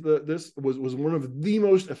coined this, was one of the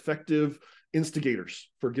most effective instigators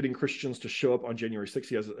for getting Christians to show up on January 6th.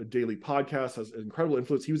 He has a daily podcast, has incredible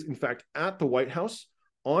influence. He was, in fact, at the White House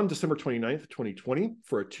on December 29th, 2020,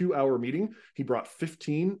 for a 2-hour meeting. He brought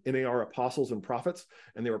 15 NAR apostles and prophets,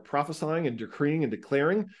 and they were prophesying and decreeing and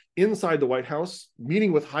declaring inside the White House,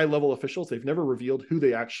 meeting with high-level officials. They've never revealed who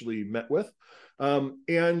they actually met with.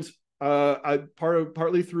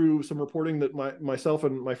 Partly through some reporting that myself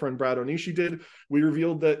and my friend Brad Onishi did, we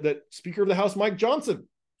revealed that Speaker of the House Mike Johnson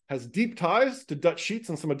has deep ties to Dutch Sheets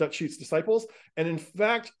and some of Dutch Sheets' disciples, and in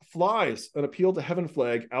fact flies an Appeal to Heaven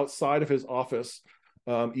flag outside of his office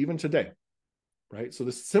even today, right? So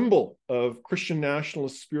this symbol of Christian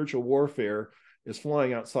nationalist spiritual warfare is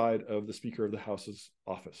flying outside of the Speaker of the House's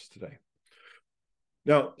office today.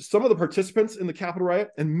 Now, some of the participants in the Capitol riot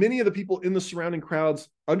and many of the people in the surrounding crowds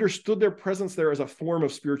understood their presence there as a form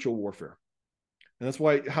of spiritual warfare. And that's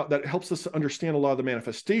why that helps us to understand a lot of the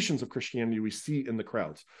manifestations of Christianity we see in the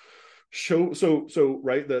crowds.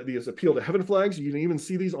 Right, these Appeal to Heaven flags, you can even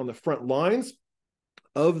see these on the front lines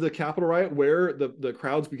of the Capitol riot, where the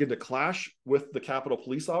crowds begin to clash with the Capitol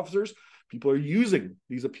police officers. People are using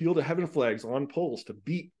these Appeal to Heaven flags on poles to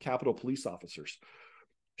beat Capitol police officers.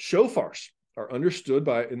 Shofars are understood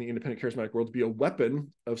in the independent charismatic world to be a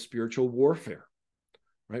weapon of spiritual warfare,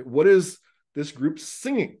 right? What is this group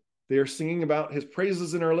singing? They are singing about his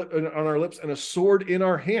praises on our lips and a sword in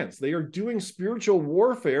our hands. They are doing spiritual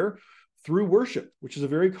warfare through worship, which is a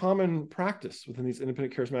very common practice within these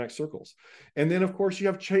independent charismatic circles. And then, of course, you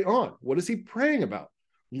have Cheon. What is he praying about?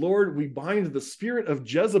 Lord, we bind the spirit of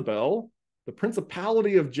Jezebel, the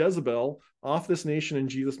principality of Jezebel, off this nation in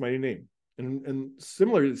Jesus' mighty name. And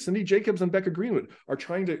similarly, Cindy Jacobs and Becca Greenwood are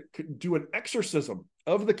trying to do an exorcism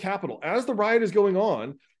of the Capitol as the riot is going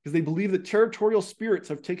on, because they believe that territorial spirits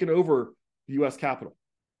have taken over the U.S. Capitol.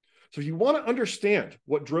 So if you want to understand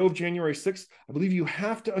what drove January 6th, I believe you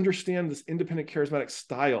have to understand this independent charismatic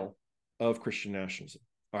style of Christian nationalism.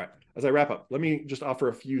 All right, as I wrap up, let me just offer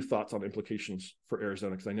a few thoughts on implications for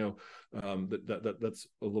Arizona, because I know that's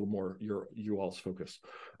a little more you all's focus.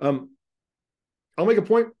 I'll make a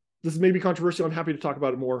point. This is maybe controversial. I'm happy to talk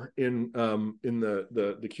about it more in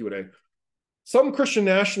the Q&A. Some Christian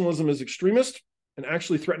nationalism is extremist and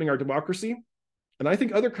actually threatening our democracy. And I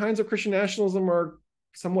think other kinds of Christian nationalism are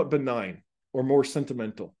somewhat benign or more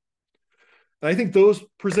sentimental. And I think those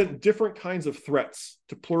present different kinds of threats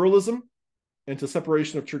to pluralism and to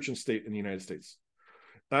separation of church and state in the United States.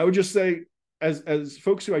 And I would just say, as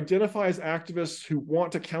folks who identify as activists who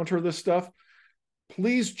want to counter this stuff,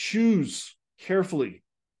 please choose carefully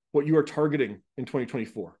what you are targeting in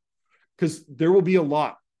 2024, because there will be a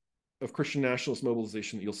lot of Christian nationalist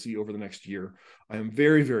mobilization that you'll see over the next year. I am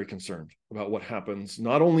very, very concerned about what happens,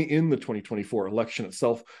 not only in the 2024 election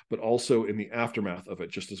itself, but also in the aftermath of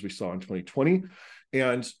it, just as we saw in 2020.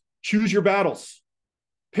 And choose your battles.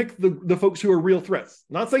 Pick the folks who are real threats.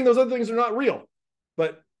 Not saying those other things are not real,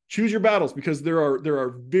 but choose your battles, because there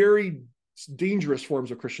are very dangerous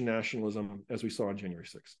forms of Christian nationalism, as we saw on January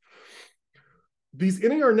 6th. These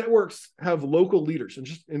NAR networks have local leaders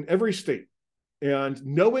in every state, and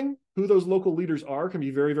knowing who those local leaders are can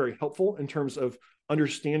be very, very helpful in terms of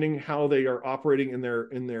understanding how they are operating in their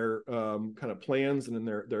kind of plans and in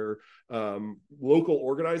their local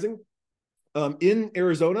organizing. In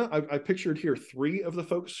Arizona, I pictured here 3 of the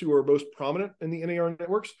folks who are most prominent in the NAR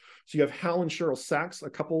networks. So you have Hal and Cheryl Sachs, a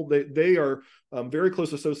couple. They are very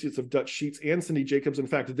close associates of Dutch Sheets and Cindy Jacobs. In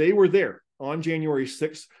fact, they were there on January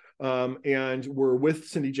 6th and were with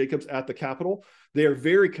Cindy Jacobs at the Capitol. They are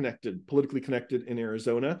very connected, politically connected in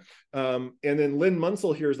Arizona. And then Lynn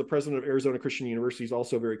Munsell here is the president of Arizona Christian University. He's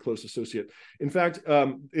also a very close associate. In fact,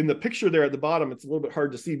 in the picture there at the bottom, it's a little bit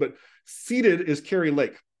hard to see, but seated is Carrie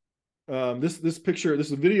Lake. This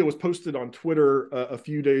video was posted on Twitter a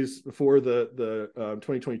few days before the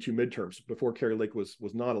 2022 midterms, before Carrie Lake was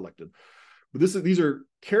not elected. But these are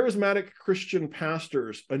charismatic Christian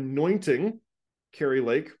pastors anointing Carrie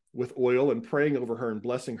Lake with oil and praying over her and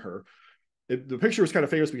blessing her. The picture was kind of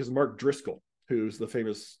famous because Mark Driscoll, who's the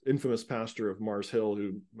infamous pastor of Mars Hill,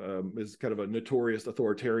 who is kind of a notorious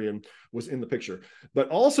authoritarian, was in the picture. But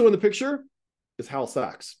also in the picture is Hal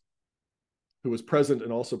Sachs, who was present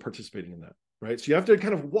and also participating in that, right? So you have to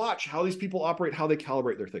kind of watch how these people operate, how they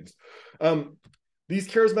calibrate their things. These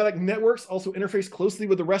charismatic networks also interface closely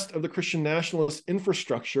with the rest of the Christian nationalist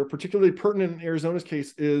infrastructure. Particularly pertinent in Arizona's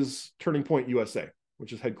case is Turning Point USA,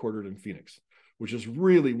 which is headquartered in Phoenix, which is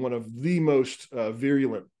really one of the most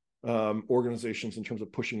virulent organizations in terms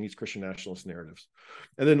of pushing these Christian nationalist narratives.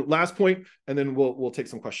 And then last point, and then we'll take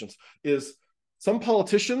some questions, is some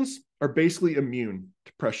politicians are basically immune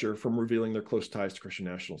to pressure from revealing their close ties to Christian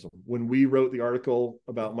nationalism. When we wrote the article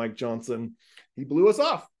about Mike Johnson, he blew us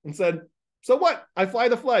off and said, so what? I fly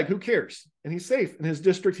the flag. Who cares? And he's safe in his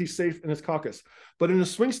district. He's safe in his caucus. But in a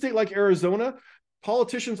swing state like Arizona,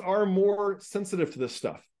 politicians are more sensitive to this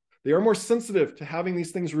stuff. They are more sensitive to having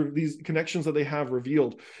these things, these connections that they have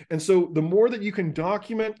revealed. And so the more that you can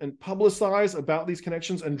document and publicize about these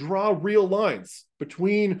connections and draw real lines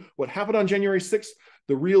between what happened on January 6th,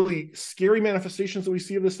 the really scary manifestations that we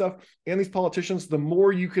see of this stuff, and these politicians, the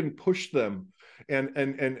more you can push them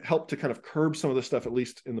and help to kind of curb some of this stuff, at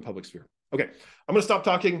least in the public sphere. Okay, I'm going to stop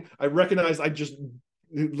talking. I recognize I just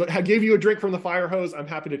gave you a drink from the fire hose. I'm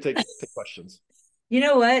happy to take questions. You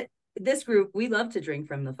know what? This group, we love to drink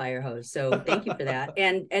from the fire hose. So thank you for that.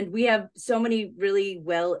 And we have so many really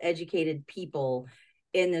well-educated people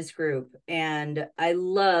in this group. And I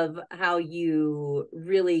love how you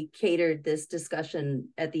really catered this discussion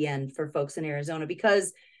at the end for folks in Arizona,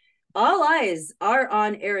 because all eyes are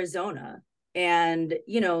on Arizona. And,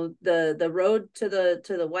 you know, the road to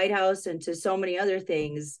the White House and to so many other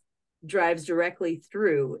things drives directly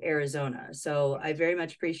through Arizona. So I very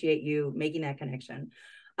much appreciate you making that connection.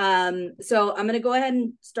 So I'm going to go ahead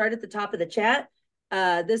and start at the top of the chat.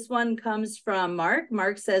 This one comes from Mark.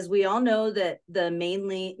 Mark says, we all know that the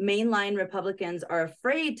mainline Republicans are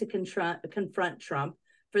afraid to confront Trump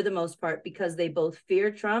for the most part because they both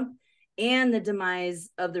fear Trump and the demise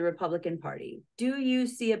of the Republican Party. Do you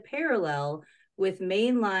see a parallel with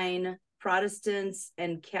mainline Protestants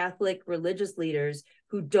and Catholic religious leaders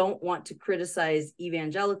who don't want to criticize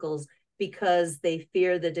evangelicals because they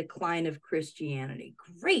fear the decline of Christianity?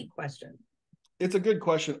 Great question. It's a good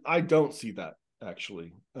question. I don't see that,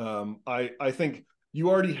 actually. I think you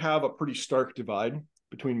already have a pretty stark divide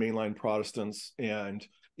between mainline Protestants and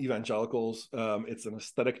evangelicals. It's an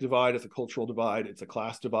aesthetic divide, it's a cultural divide, it's a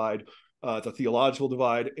class divide, it's a theological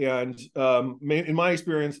divide. And in my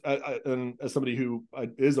experience, and as somebody who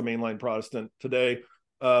is a mainline Protestant today,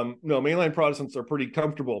 no, mainline Protestants are pretty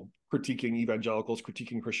comfortable critiquing evangelicals,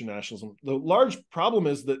 critiquing Christian nationalism. The large problem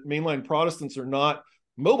is that mainline Protestants are not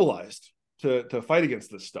mobilized to fight against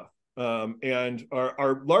this stuff, and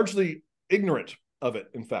are largely ignorant of it.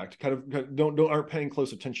 In fact, kind of aren't paying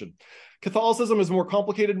close attention. Catholicism is more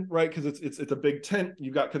complicated, right? Because it's a big tent.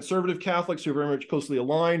 You've got conservative Catholics who are very much closely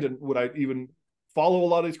aligned and would I even follow a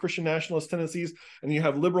lot of these Christian nationalist tendencies, and you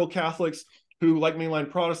have liberal Catholics who, like mainline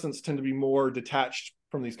Protestants, tend to be more detached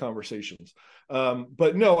from these conversations.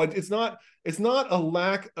 But no, it's not a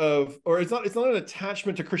lack of, or it's not an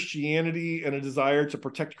attachment to Christianity and a desire to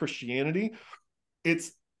protect Christianity.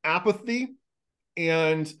 It's apathy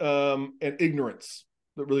and ignorance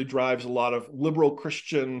that really drives a lot of liberal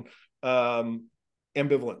Christian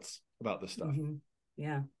ambivalence about this stuff. Mm-hmm.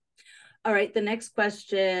 Yeah. All right. The next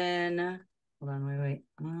question. Hold on, wait.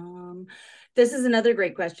 This is another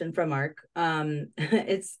great question from Mark.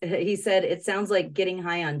 He said, it sounds like getting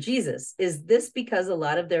high on Jesus. Is this because a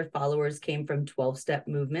lot of their followers came from 12-step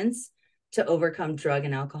movements to overcome drug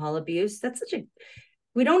and alcohol abuse? That's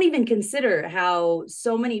we don't even consider how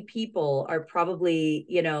so many people are probably,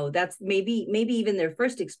 you know, that's maybe even their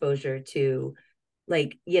first exposure to,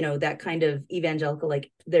 like, you know, that kind of evangelical,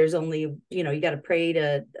 like there's only, you know, you got to pray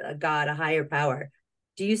to a God, a higher power.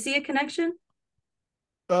 Do you see a connection?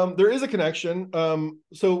 There is a connection.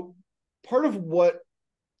 So part of what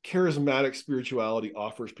charismatic spirituality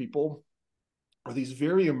offers people are these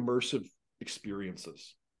very immersive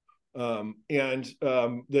experiences. That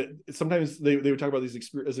sometimes they would talk about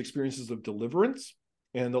these as experiences of deliverance,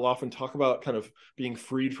 and they'll often talk about kind of being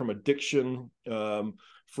freed from addiction,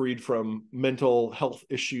 freed from mental health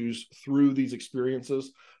issues through these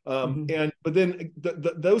experiences. But then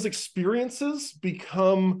those experiences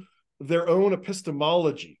become their own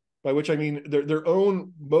epistemology, by which I mean their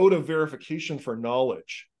own mode of verification for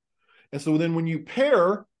knowledge. And so then when you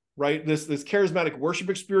pair, right, this charismatic worship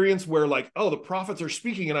experience where like, oh, the prophets are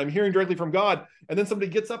speaking and I'm hearing directly from God, and then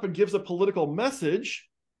somebody gets up and gives a political message,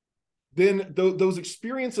 then those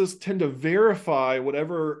experiences tend to verify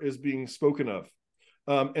whatever is being spoken of.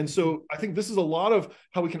 And so I think this is a lot of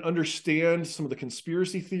how we can understand some of the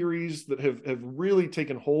conspiracy theories that have really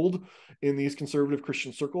taken hold in these conservative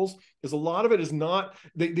Christian circles. Is a lot of it is not,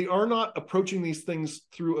 they are not approaching these things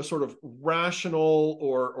through a sort of rational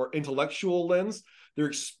or intellectual lens.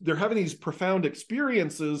 They're having these profound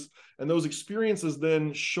experiences, and those experiences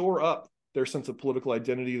then shore up their sense of political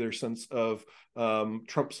identity, their sense of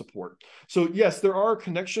Trump support. So yes, there are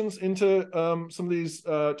connections into some of these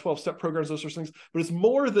 12-step programs, those sorts of things, but it's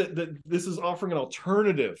more that this is offering an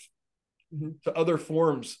alternative to other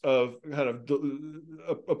forms of kind of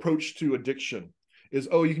approach to addiction. Is,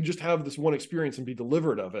 oh, you can just have this one experience and be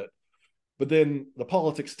delivered of it, but then the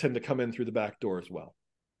politics tend to come in through the back door as well.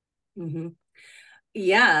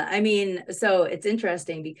 Yeah, I mean, so it's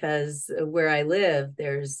interesting because where I live,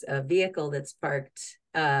 there's a vehicle that's parked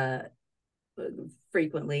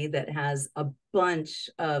frequently that has a bunch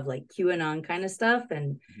of like QAnon kind of stuff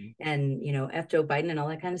and you know, F Joe Biden and all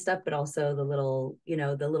that kind of stuff, but also the little, you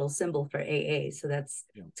know, the little symbol for AA. So it's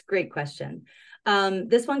a great question.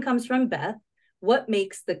 This one comes from Beth. What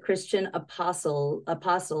makes the Christian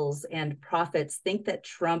apostles and prophets think that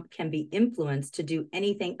Trump can be influenced to do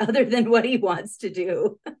anything other than what he wants to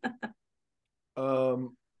do?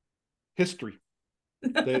 History.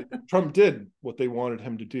 Trump did what they wanted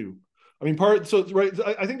him to do. I mean, right.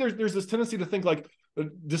 I think there's this tendency to think like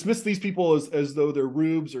dismiss these people as though they're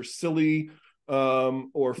rubes or silly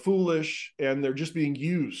or foolish, and they're just being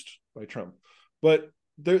used by Trump. But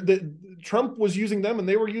Trump was using them, and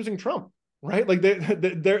they were using Trump. Right? Like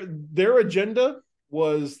their agenda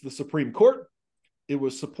was the Supreme Court. It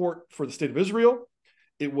was support for the state of Israel.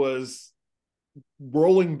 It was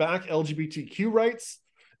rolling back LGBTQ rights.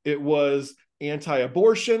 It was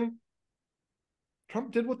anti-abortion.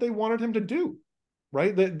 Trump did what they wanted him to do,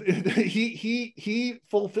 right? He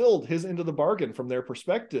fulfilled his end of the bargain from their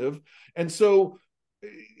perspective. And so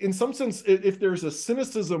in some sense, if there's a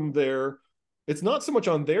cynicism there, it's not so much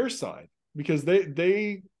on their side, because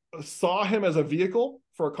they saw him as a vehicle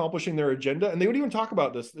for accomplishing their agenda. And they would even talk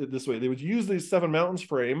about this way. They would use the Seven Mountains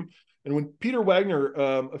frame. And when Peter Wagner,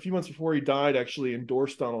 a few months before he died, actually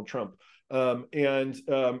endorsed Donald Trump.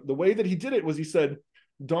 The way that he did it was he said,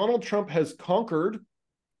 Donald Trump has conquered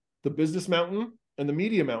the business mountain and the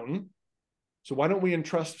media mountain. So why don't we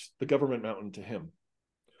entrust the government mountain to him?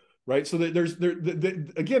 Right. So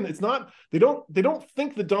again, it's not, they don't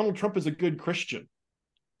think that Donald Trump is a good Christian,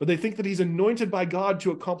 but they think that he's anointed by God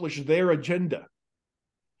to accomplish their agenda.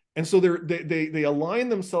 And so they align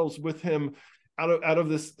themselves with him out of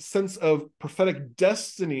this sense of prophetic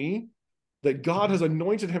destiny that God has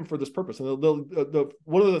anointed him for this purpose. And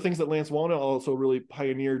one of the things that Lance Wallnau also really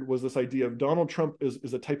pioneered was this idea of Donald Trump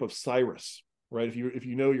is a type of Cyrus, right? If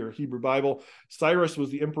you know your Hebrew Bible, Cyrus was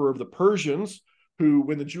the emperor of the Persians, who,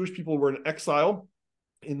 when the Jewish people were in exile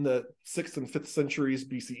in the 6th and 5th centuries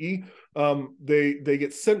BCE, they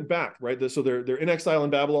get sent back, right? So they're in exile in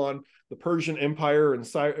Babylon. The Persian Empire and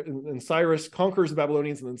Cyrus conquers the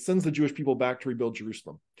Babylonians and then sends the Jewish people back to rebuild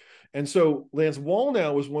Jerusalem. And so Lance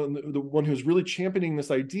Wallnau was the one who's really championing this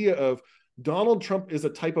idea of Donald Trump is a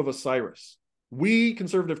type of a Cyrus. We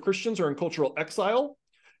conservative Christians are in cultural exile,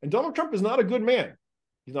 and Donald Trump is not a good man.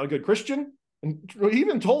 He's not a good Christian. And he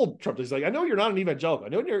even told Trump, he's like, I know you're not an evangelical. I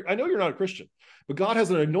know you're not a Christian, but God has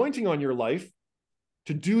an anointing on your life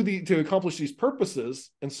to accomplish these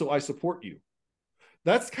purposes, and so I support you.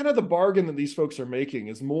 That's kind of the bargain that these folks are making,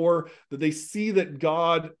 is more that they see that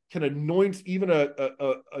God can anoint even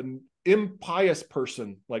an impious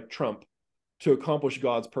person like Trump to accomplish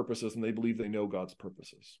God's purposes, and they believe they know God's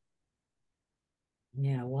purposes.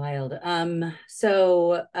 Yeah, wild.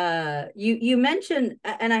 So you mentioned,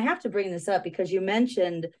 and I have to bring this up because you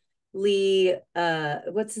mentioned Lee,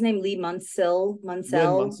 what's his name? Lee Munsell.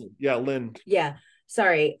 Yeah, Lynn. Yeah,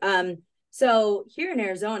 sorry. So here in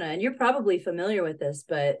Arizona, and you're probably familiar with this,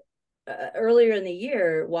 but earlier in the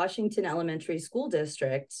year, Washington Elementary School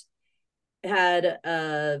District had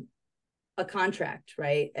a contract,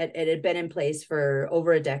 right? It had been in place for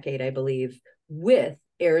over a decade, I believe, with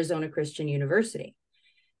Arizona Christian University.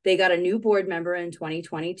 They got a new board member in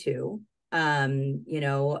 2022, a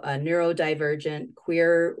neurodivergent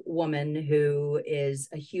queer woman who is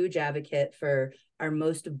a huge advocate for our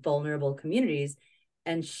most vulnerable communities.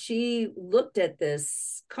 And she looked at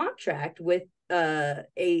this contract with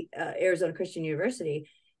Arizona Christian University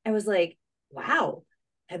and was like, wow,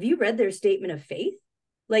 have you read their statement of faith?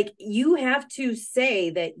 Like, you have to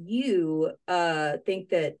say that you think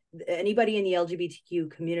that anybody in the LGBTQ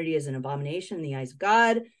community is an abomination in the eyes of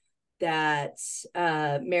God, that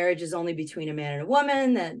marriage is only between a man and a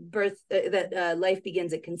woman, that life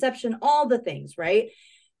begins at conception, all the things, right?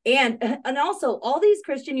 And also all these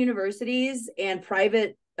Christian universities and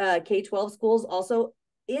private K-12 schools also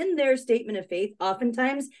in their statement of faith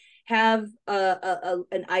oftentimes have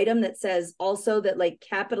an item that says also that like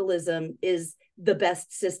capitalism is the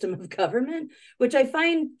best system of government, which I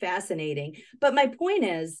find fascinating. But my point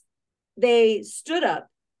is, they stood up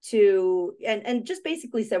to and just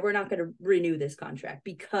basically said, we're not going to renew this contract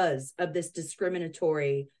because of this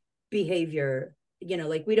discriminatory behavior.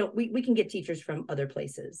 Like we can get teachers from other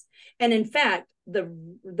places. And in fact, the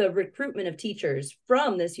recruitment of teachers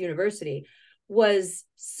from this university was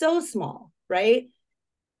so small, right?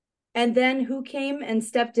 And then who came and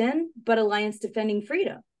stepped in but Alliance Defending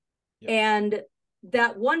Freedom? Yep. And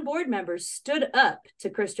that one board member stood up to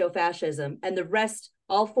Christo-fascism, and the rest,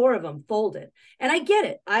 all four of them, folded. And I get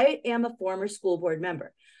it. I am a former school board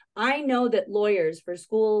member. I know that lawyers for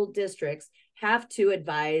school districts have to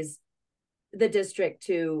advise the district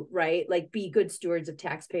to, right, like be good stewards of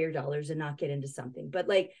taxpayer dollars and not get into something. But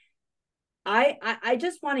like, I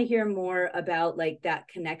just want to hear more about like that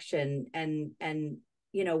connection and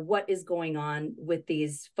what is going on with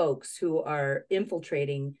these folks who are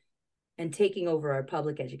infiltrating and taking over our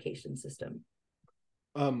public education system.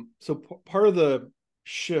 So part of the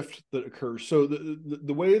shift that occurs, so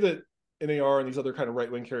the way that NAR and these other kind of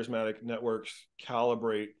right-wing charismatic networks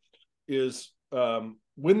calibrate is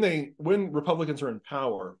when Republicans are in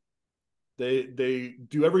power, they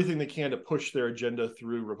do everything they can to push their agenda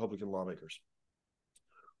through Republican lawmakers.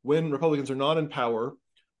 When Republicans are not in power,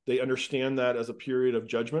 they understand that as a period of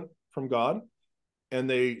judgment from God, and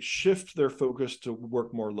they shift their focus to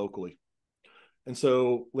work more locally. And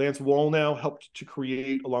so Lance Wallnau helped to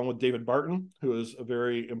create, along with David Barton, who is a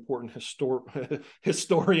very important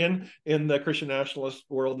historian in the Christian nationalist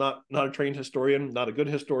world, not a trained historian, not a good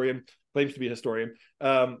historian, claims to be a historian.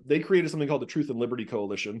 They created something called the Truth and Liberty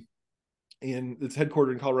Coalition. And it's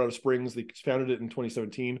headquartered in Colorado Springs. They founded it in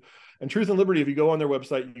 2017. And Truth and Liberty, if you go on their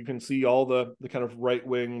website, you can see all the kind of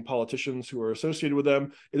right-wing politicians who are associated with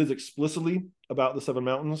them. It is explicitly about the Seven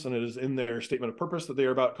Mountains, and it is in their statement of purpose that they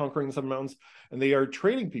are about conquering the Seven Mountains. And they are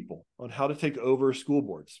training people on how to take over school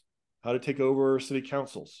boards, how to take over city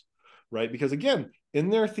councils, right? Because again, in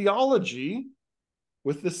their theology,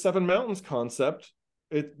 with this Seven Mountains concept,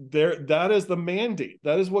 that is the mandate.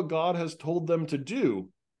 That is what God has told them to do.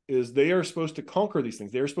 Is they are supposed to conquer these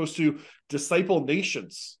things. They are supposed to disciple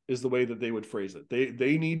nations, is the way that they would phrase it.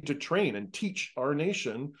 They need to train and teach our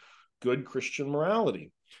nation good Christian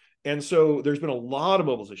morality. And so there's been a lot of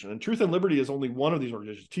mobilization. And Truth and Liberty is only one of these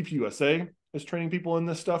organizations. TPUSA is training people in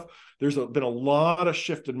this stuff. There's been a lot of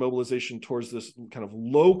shift in mobilization towards this kind of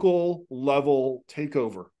local level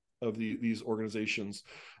takeover of these organizations,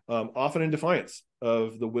 often in defiance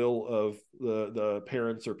of the will of the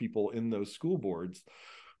parents or people in those school boards.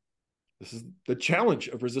 This is the challenge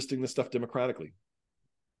of resisting this stuff democratically.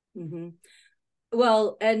 Mm-hmm.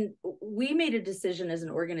 Well, and we made a decision as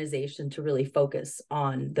an organization to really focus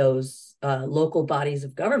on those local bodies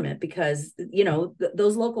of government because,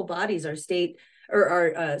 those local bodies, our state or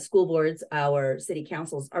our school boards, our city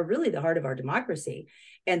councils are really the heart of our democracy.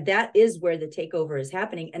 And that is where the takeover is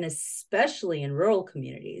happening, and especially in rural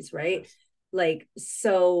communities, right? Yes. Like,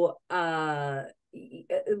 so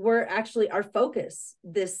we're actually, our focus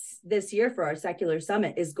this year for our secular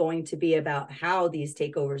summit is going to be about how these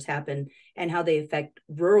takeovers happen and how they affect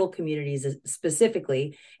rural communities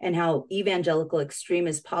specifically, and how evangelical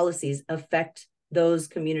extremist policies affect those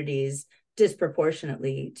communities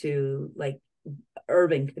disproportionately to like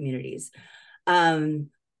urban communities. All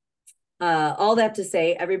that to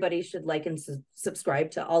say, everybody should like and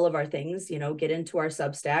subscribe to all of our things, get into our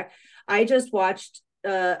Substack. I just watched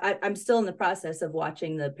I'm still in the process of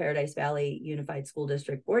watching the Paradise Valley Unified School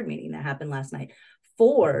District board meeting that happened last night.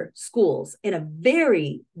 4 schools in a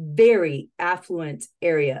very, very affluent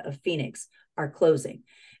area of Phoenix are closing.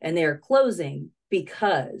 And they are closing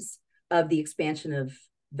because of the expansion of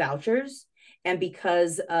vouchers and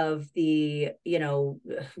because of the,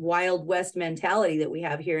 Wild West mentality that we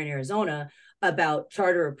have here in Arizona about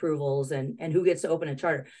charter approvals and who gets to open a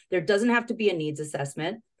charter. There doesn't have to be a needs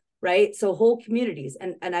assessment, right? So whole communities.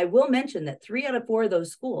 And I will mention that 3 out of 4 of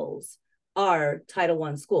those schools are Title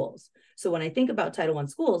I schools. So when I think about Title I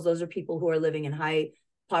schools, those are people who are living in high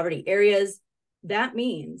poverty areas. That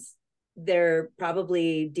means they're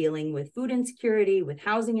probably dealing with food insecurity, with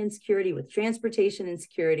housing insecurity, with transportation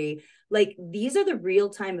insecurity. Like, these are the real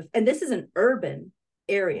time, and this is an urban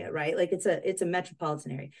area, right? Like, it's a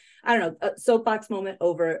metropolitan area. I don't know, soapbox moment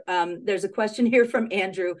over. There's a question here from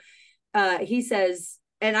Andrew. He says,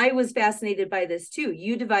 and I was fascinated by this too,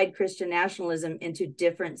 you divide Christian nationalism into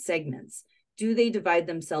different segments. Do they divide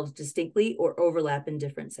themselves distinctly or overlap in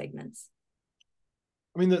different segments?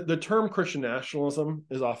 I mean, the term Christian nationalism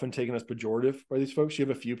is often taken as pejorative by these folks. You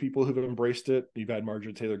have a few people who've embraced it. You've had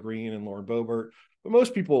Margaret Taylor Greene and Lauren Boebert, but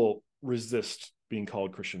most people resist being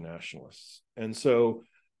called Christian nationalists. And so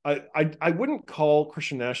I wouldn't call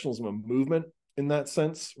Christian nationalism a movement in that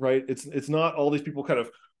sense, right? It's not all these people kind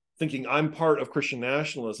of thinking I'm part of Christian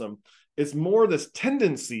nationalism. It's more this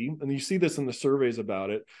tendency, and you see this in the surveys about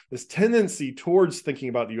it, this tendency towards thinking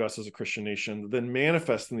about the U.S. as a Christian nation, then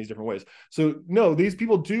manifests in these different ways. So no, these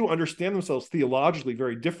people do understand themselves theologically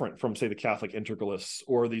very different from, say, the Catholic integralists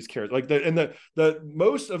or these the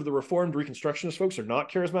most of the Reformed Reconstructionist folks are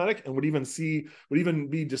not charismatic and would even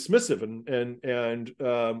be dismissive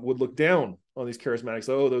and would look down on these charismatics.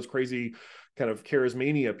 Oh, those crazy kind of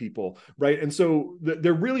charismania people, right? And so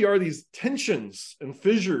there really are these tensions and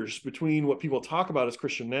fissures between what people talk about as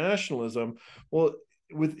Christian nationalism. Well,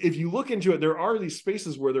 if you look into it, there are these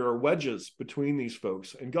spaces where there are wedges between these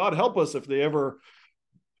folks, and God help us if they ever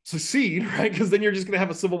succeed, right? Because then you're just going to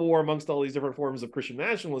have a civil war amongst all these different forms of Christian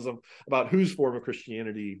nationalism about whose form of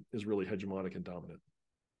Christianity is really hegemonic and dominant.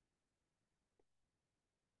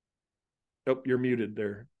 Oh, you're muted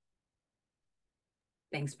there.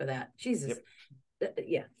 Thanks for that. Jesus. Yep.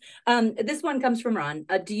 Yeah. This one comes from Ron.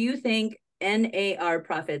 Do you think NAR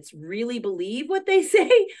prophets really believe what they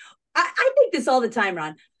say? I think this all the time,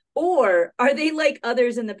 Ron. Or are they like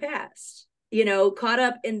others in the past, caught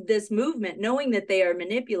up in this movement, knowing that they are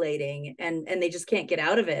manipulating and they just can't get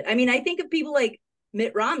out of it? I mean, I think of people like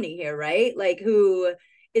Mitt Romney here, right? Like, who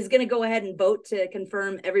is going to go ahead and vote to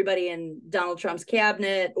confirm everybody in Donald Trump's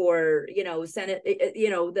cabinet or, Senate,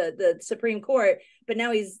 the Supreme Court. But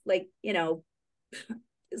now he's like,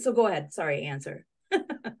 so go ahead. Sorry, answer.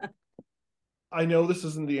 I know this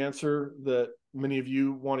isn't the answer that many of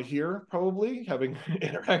you want to hear, probably, having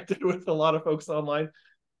interacted with a lot of folks online.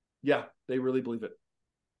 Yeah, they really believe it.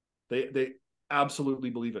 They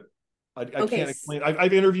absolutely believe it. I can't explain.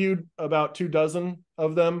 I've interviewed about 24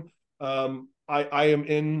 of them. I am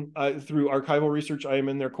in through archival research. I am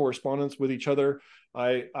in their correspondence with each other.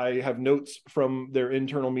 I have notes from their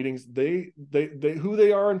internal meetings. They who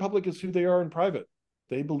they are in public is who they are in private.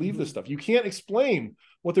 They believe this stuff. You can't explain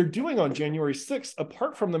what they're doing on January 6th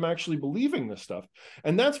apart from them actually believing this stuff.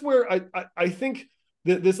 And that's where I think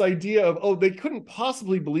that this idea of, oh, they couldn't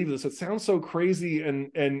possibly believe this. It sounds so crazy.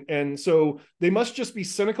 And so they must just be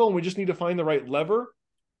cynical, and we just need to find the right lever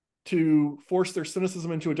to force their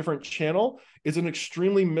cynicism into a different channel, is an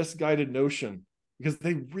extremely misguided notion, because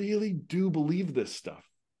they really do believe this stuff,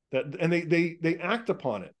 and they act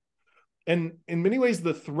upon it. And in many ways,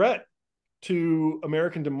 the threat to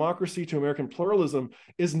American democracy, to American pluralism,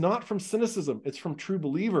 is not from cynicism. It's from true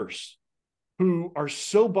believers who are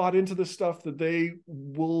so bought into this stuff that they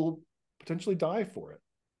will potentially die for it.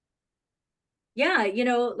 Yeah,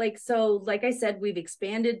 like I said, we've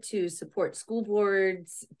expanded to support school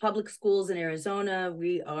boards, public schools in Arizona.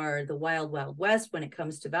 We are the wild, wild west when it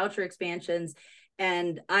comes to voucher expansions.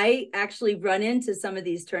 And I actually run into some of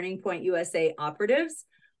these Turning Point USA operatives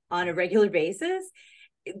on a regular basis.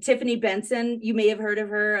 Tiffany Benson, you may have heard of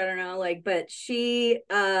her, I don't know, but she's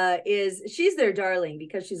their darling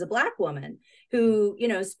because she's a Black woman who,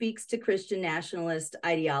 speaks to Christian nationalist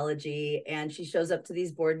ideology, and she shows up to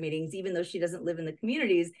these board meetings even though she doesn't live in the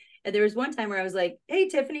communities. And there was one time where I was like, hey,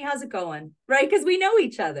 Tiffany, how's it going? Right? Because we know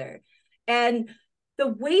each other. And the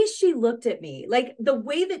way she looked at me, like the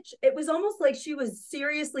way that it was almost like she was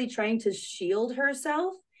seriously trying to shield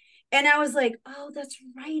herself. And I was like, oh, that's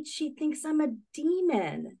right. She thinks I'm a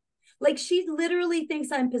demon. Like, she literally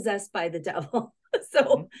thinks I'm possessed by the devil.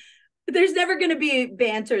 So there's never going to be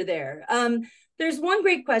banter there. There's one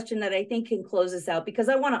great question that I think can close us out, because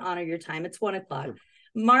I want to honor your time. It's 1:00. Sure.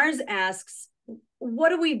 Mars asks, what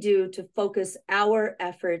do we do to focus our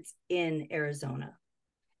efforts in Arizona?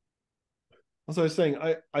 As I was saying,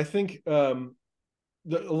 I think a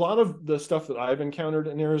lot of the stuff that I've encountered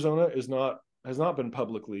in Arizona is not has not been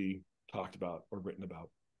publicly talked about or written about,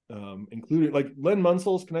 including like Len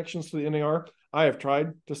Munsel's connections to the NAR. I have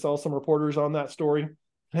tried to sell some reporters on that story,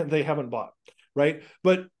 and they haven't bought, right?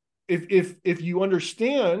 But if you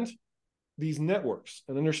understand these networks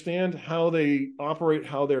and understand how they operate,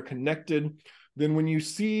 how they're connected, then when you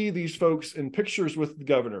see these folks in pictures with the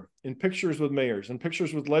governor, in pictures with mayors, in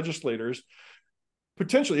pictures with legislators,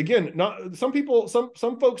 potentially, again, not some people,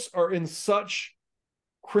 some folks are in such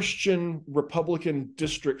Christian Republican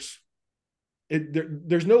districts.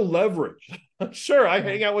 There's no leverage. Sure, I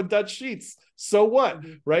hang out with Dutch Sheets. So what,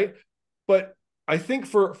 right? But I think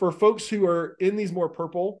for folks who are in these more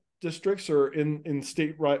purple districts or in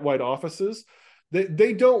statewide offices,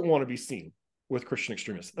 they don't want to be seen with Christian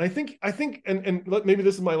extremists. And I think, and maybe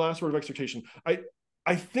this is my last word of exhortation.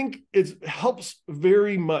 I think it helps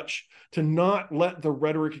very much to not let the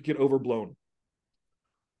rhetoric get overblown,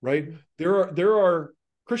 right? There are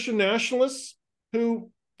Christian nationalists who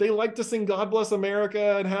they like to sing God Bless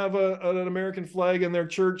America and have an American flag in their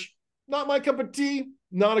church. Not my cup of tea,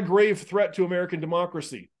 not a grave threat to American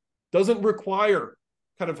democracy. Doesn't require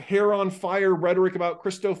kind of hair on fire rhetoric about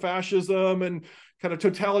Christo-fascism and kind of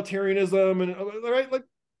totalitarianism, and right, like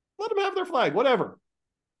let them have their flag, whatever.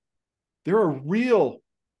 There are real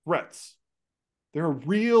threats. There are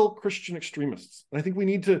real Christian extremists. And I think we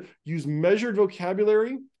need to use measured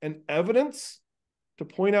vocabulary and evidence to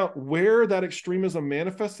point out where that extremism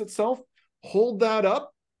manifests itself, hold that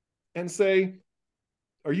up and say,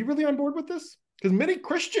 are you really on board with this? Because many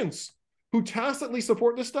Christians who tacitly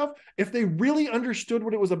support this stuff, if they really understood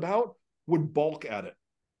what it was about, would balk at it.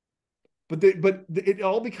 But it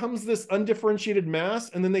all becomes this undifferentiated mass,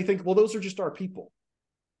 and then they think, well, those are just our people.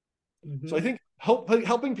 So I think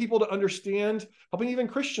helping people to understand, helping even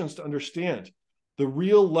Christians to understand the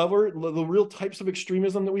real level, the real types of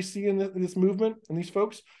extremism that we see in this movement and these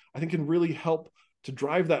folks, I think can really help to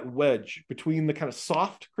drive that wedge between the kind of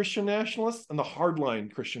soft Christian nationalists and the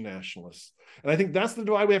hardline Christian nationalists. And I think that's the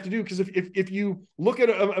divide we have to do, because if you look at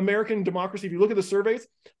American democracy, if you look at the surveys,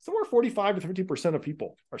 somewhere 45 to 50% of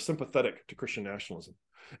people are sympathetic to Christian nationalism.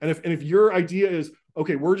 And if your idea is,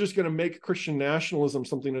 okay, we're just going to make Christian nationalism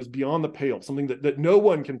something that's beyond the pale, something that no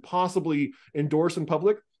one can possibly endorse in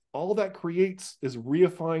public, all that creates is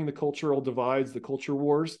reifying the cultural divides, the culture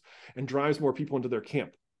wars, and drives more people into their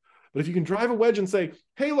camp. But if you can drive a wedge and say,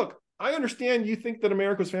 hey, look, I understand you think that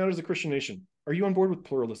America was founded as a Christian nation. Are you on board with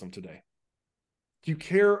pluralism today? Do you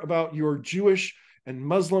care about your Jewish and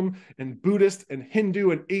Muslim and Buddhist and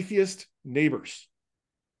Hindu and atheist neighbors?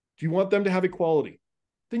 Do you want them to have equality?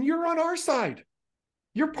 Then you're on our side.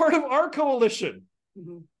 You're part of our coalition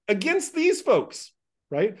against these folks,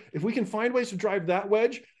 right? If we can find ways to drive that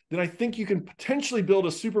wedge, then I think you can potentially build a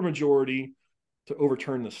supermajority to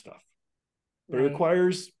overturn this stuff. But it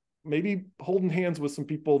requires maybe holding hands with some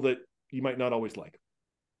people that you might not always like.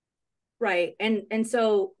 Right. And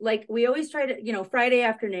so like we always try to, Friday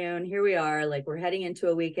afternoon, here we are, like we're heading into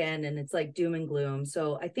a weekend and it's like doom and gloom.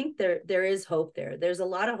 So I think there is hope there. There's a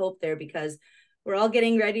lot of hope there because we're all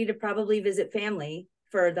getting ready to probably visit family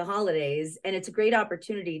for the holidays. And it's a great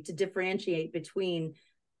opportunity to differentiate between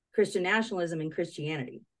Christian nationalism and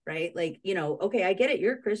Christianity, right? Like, okay, I get it.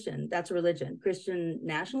 You're a Christian. That's a religion. Christian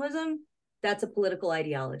nationalism, that's a political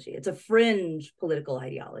ideology. It's a fringe political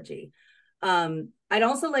ideology. I'd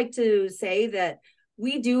also like to say that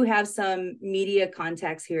we do have some media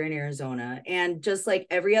contacts here in Arizona, and just like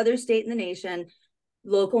every other state in the nation,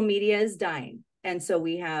 local media is dying. And so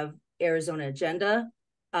we have Arizona Agenda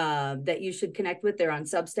that you should connect with. They're on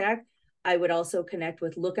Substack. I would also connect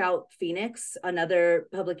with Lookout Phoenix, another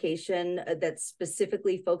publication that's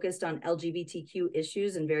specifically focused on LGBTQ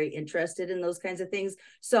issues and very interested in those kinds of things.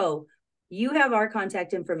 So you have our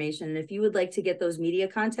contact information. And if you would like to get those media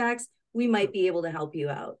contacts, we might be able to help you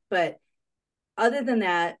out. But other than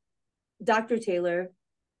that, Dr. Taylor,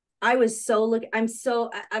 I'm just so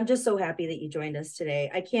happy that you joined us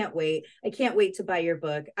today. I can't wait. I can't wait to buy your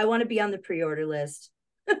book. I want to be on the pre-order list.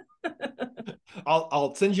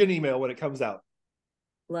 I'll send you an email when it comes out.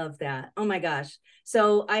 Love that. Oh my gosh.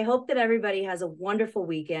 So I hope that everybody has a wonderful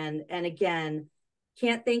weekend. And again,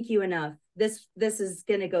 can't thank you enough. This is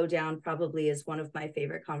going to go down probably as one of my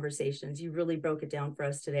favorite conversations. You really broke it down for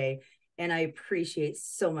us today. And I appreciate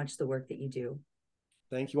so much the work that you do.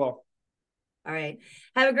 Thank you all. All right.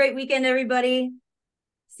 Have a great weekend, everybody.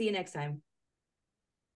 See you next time.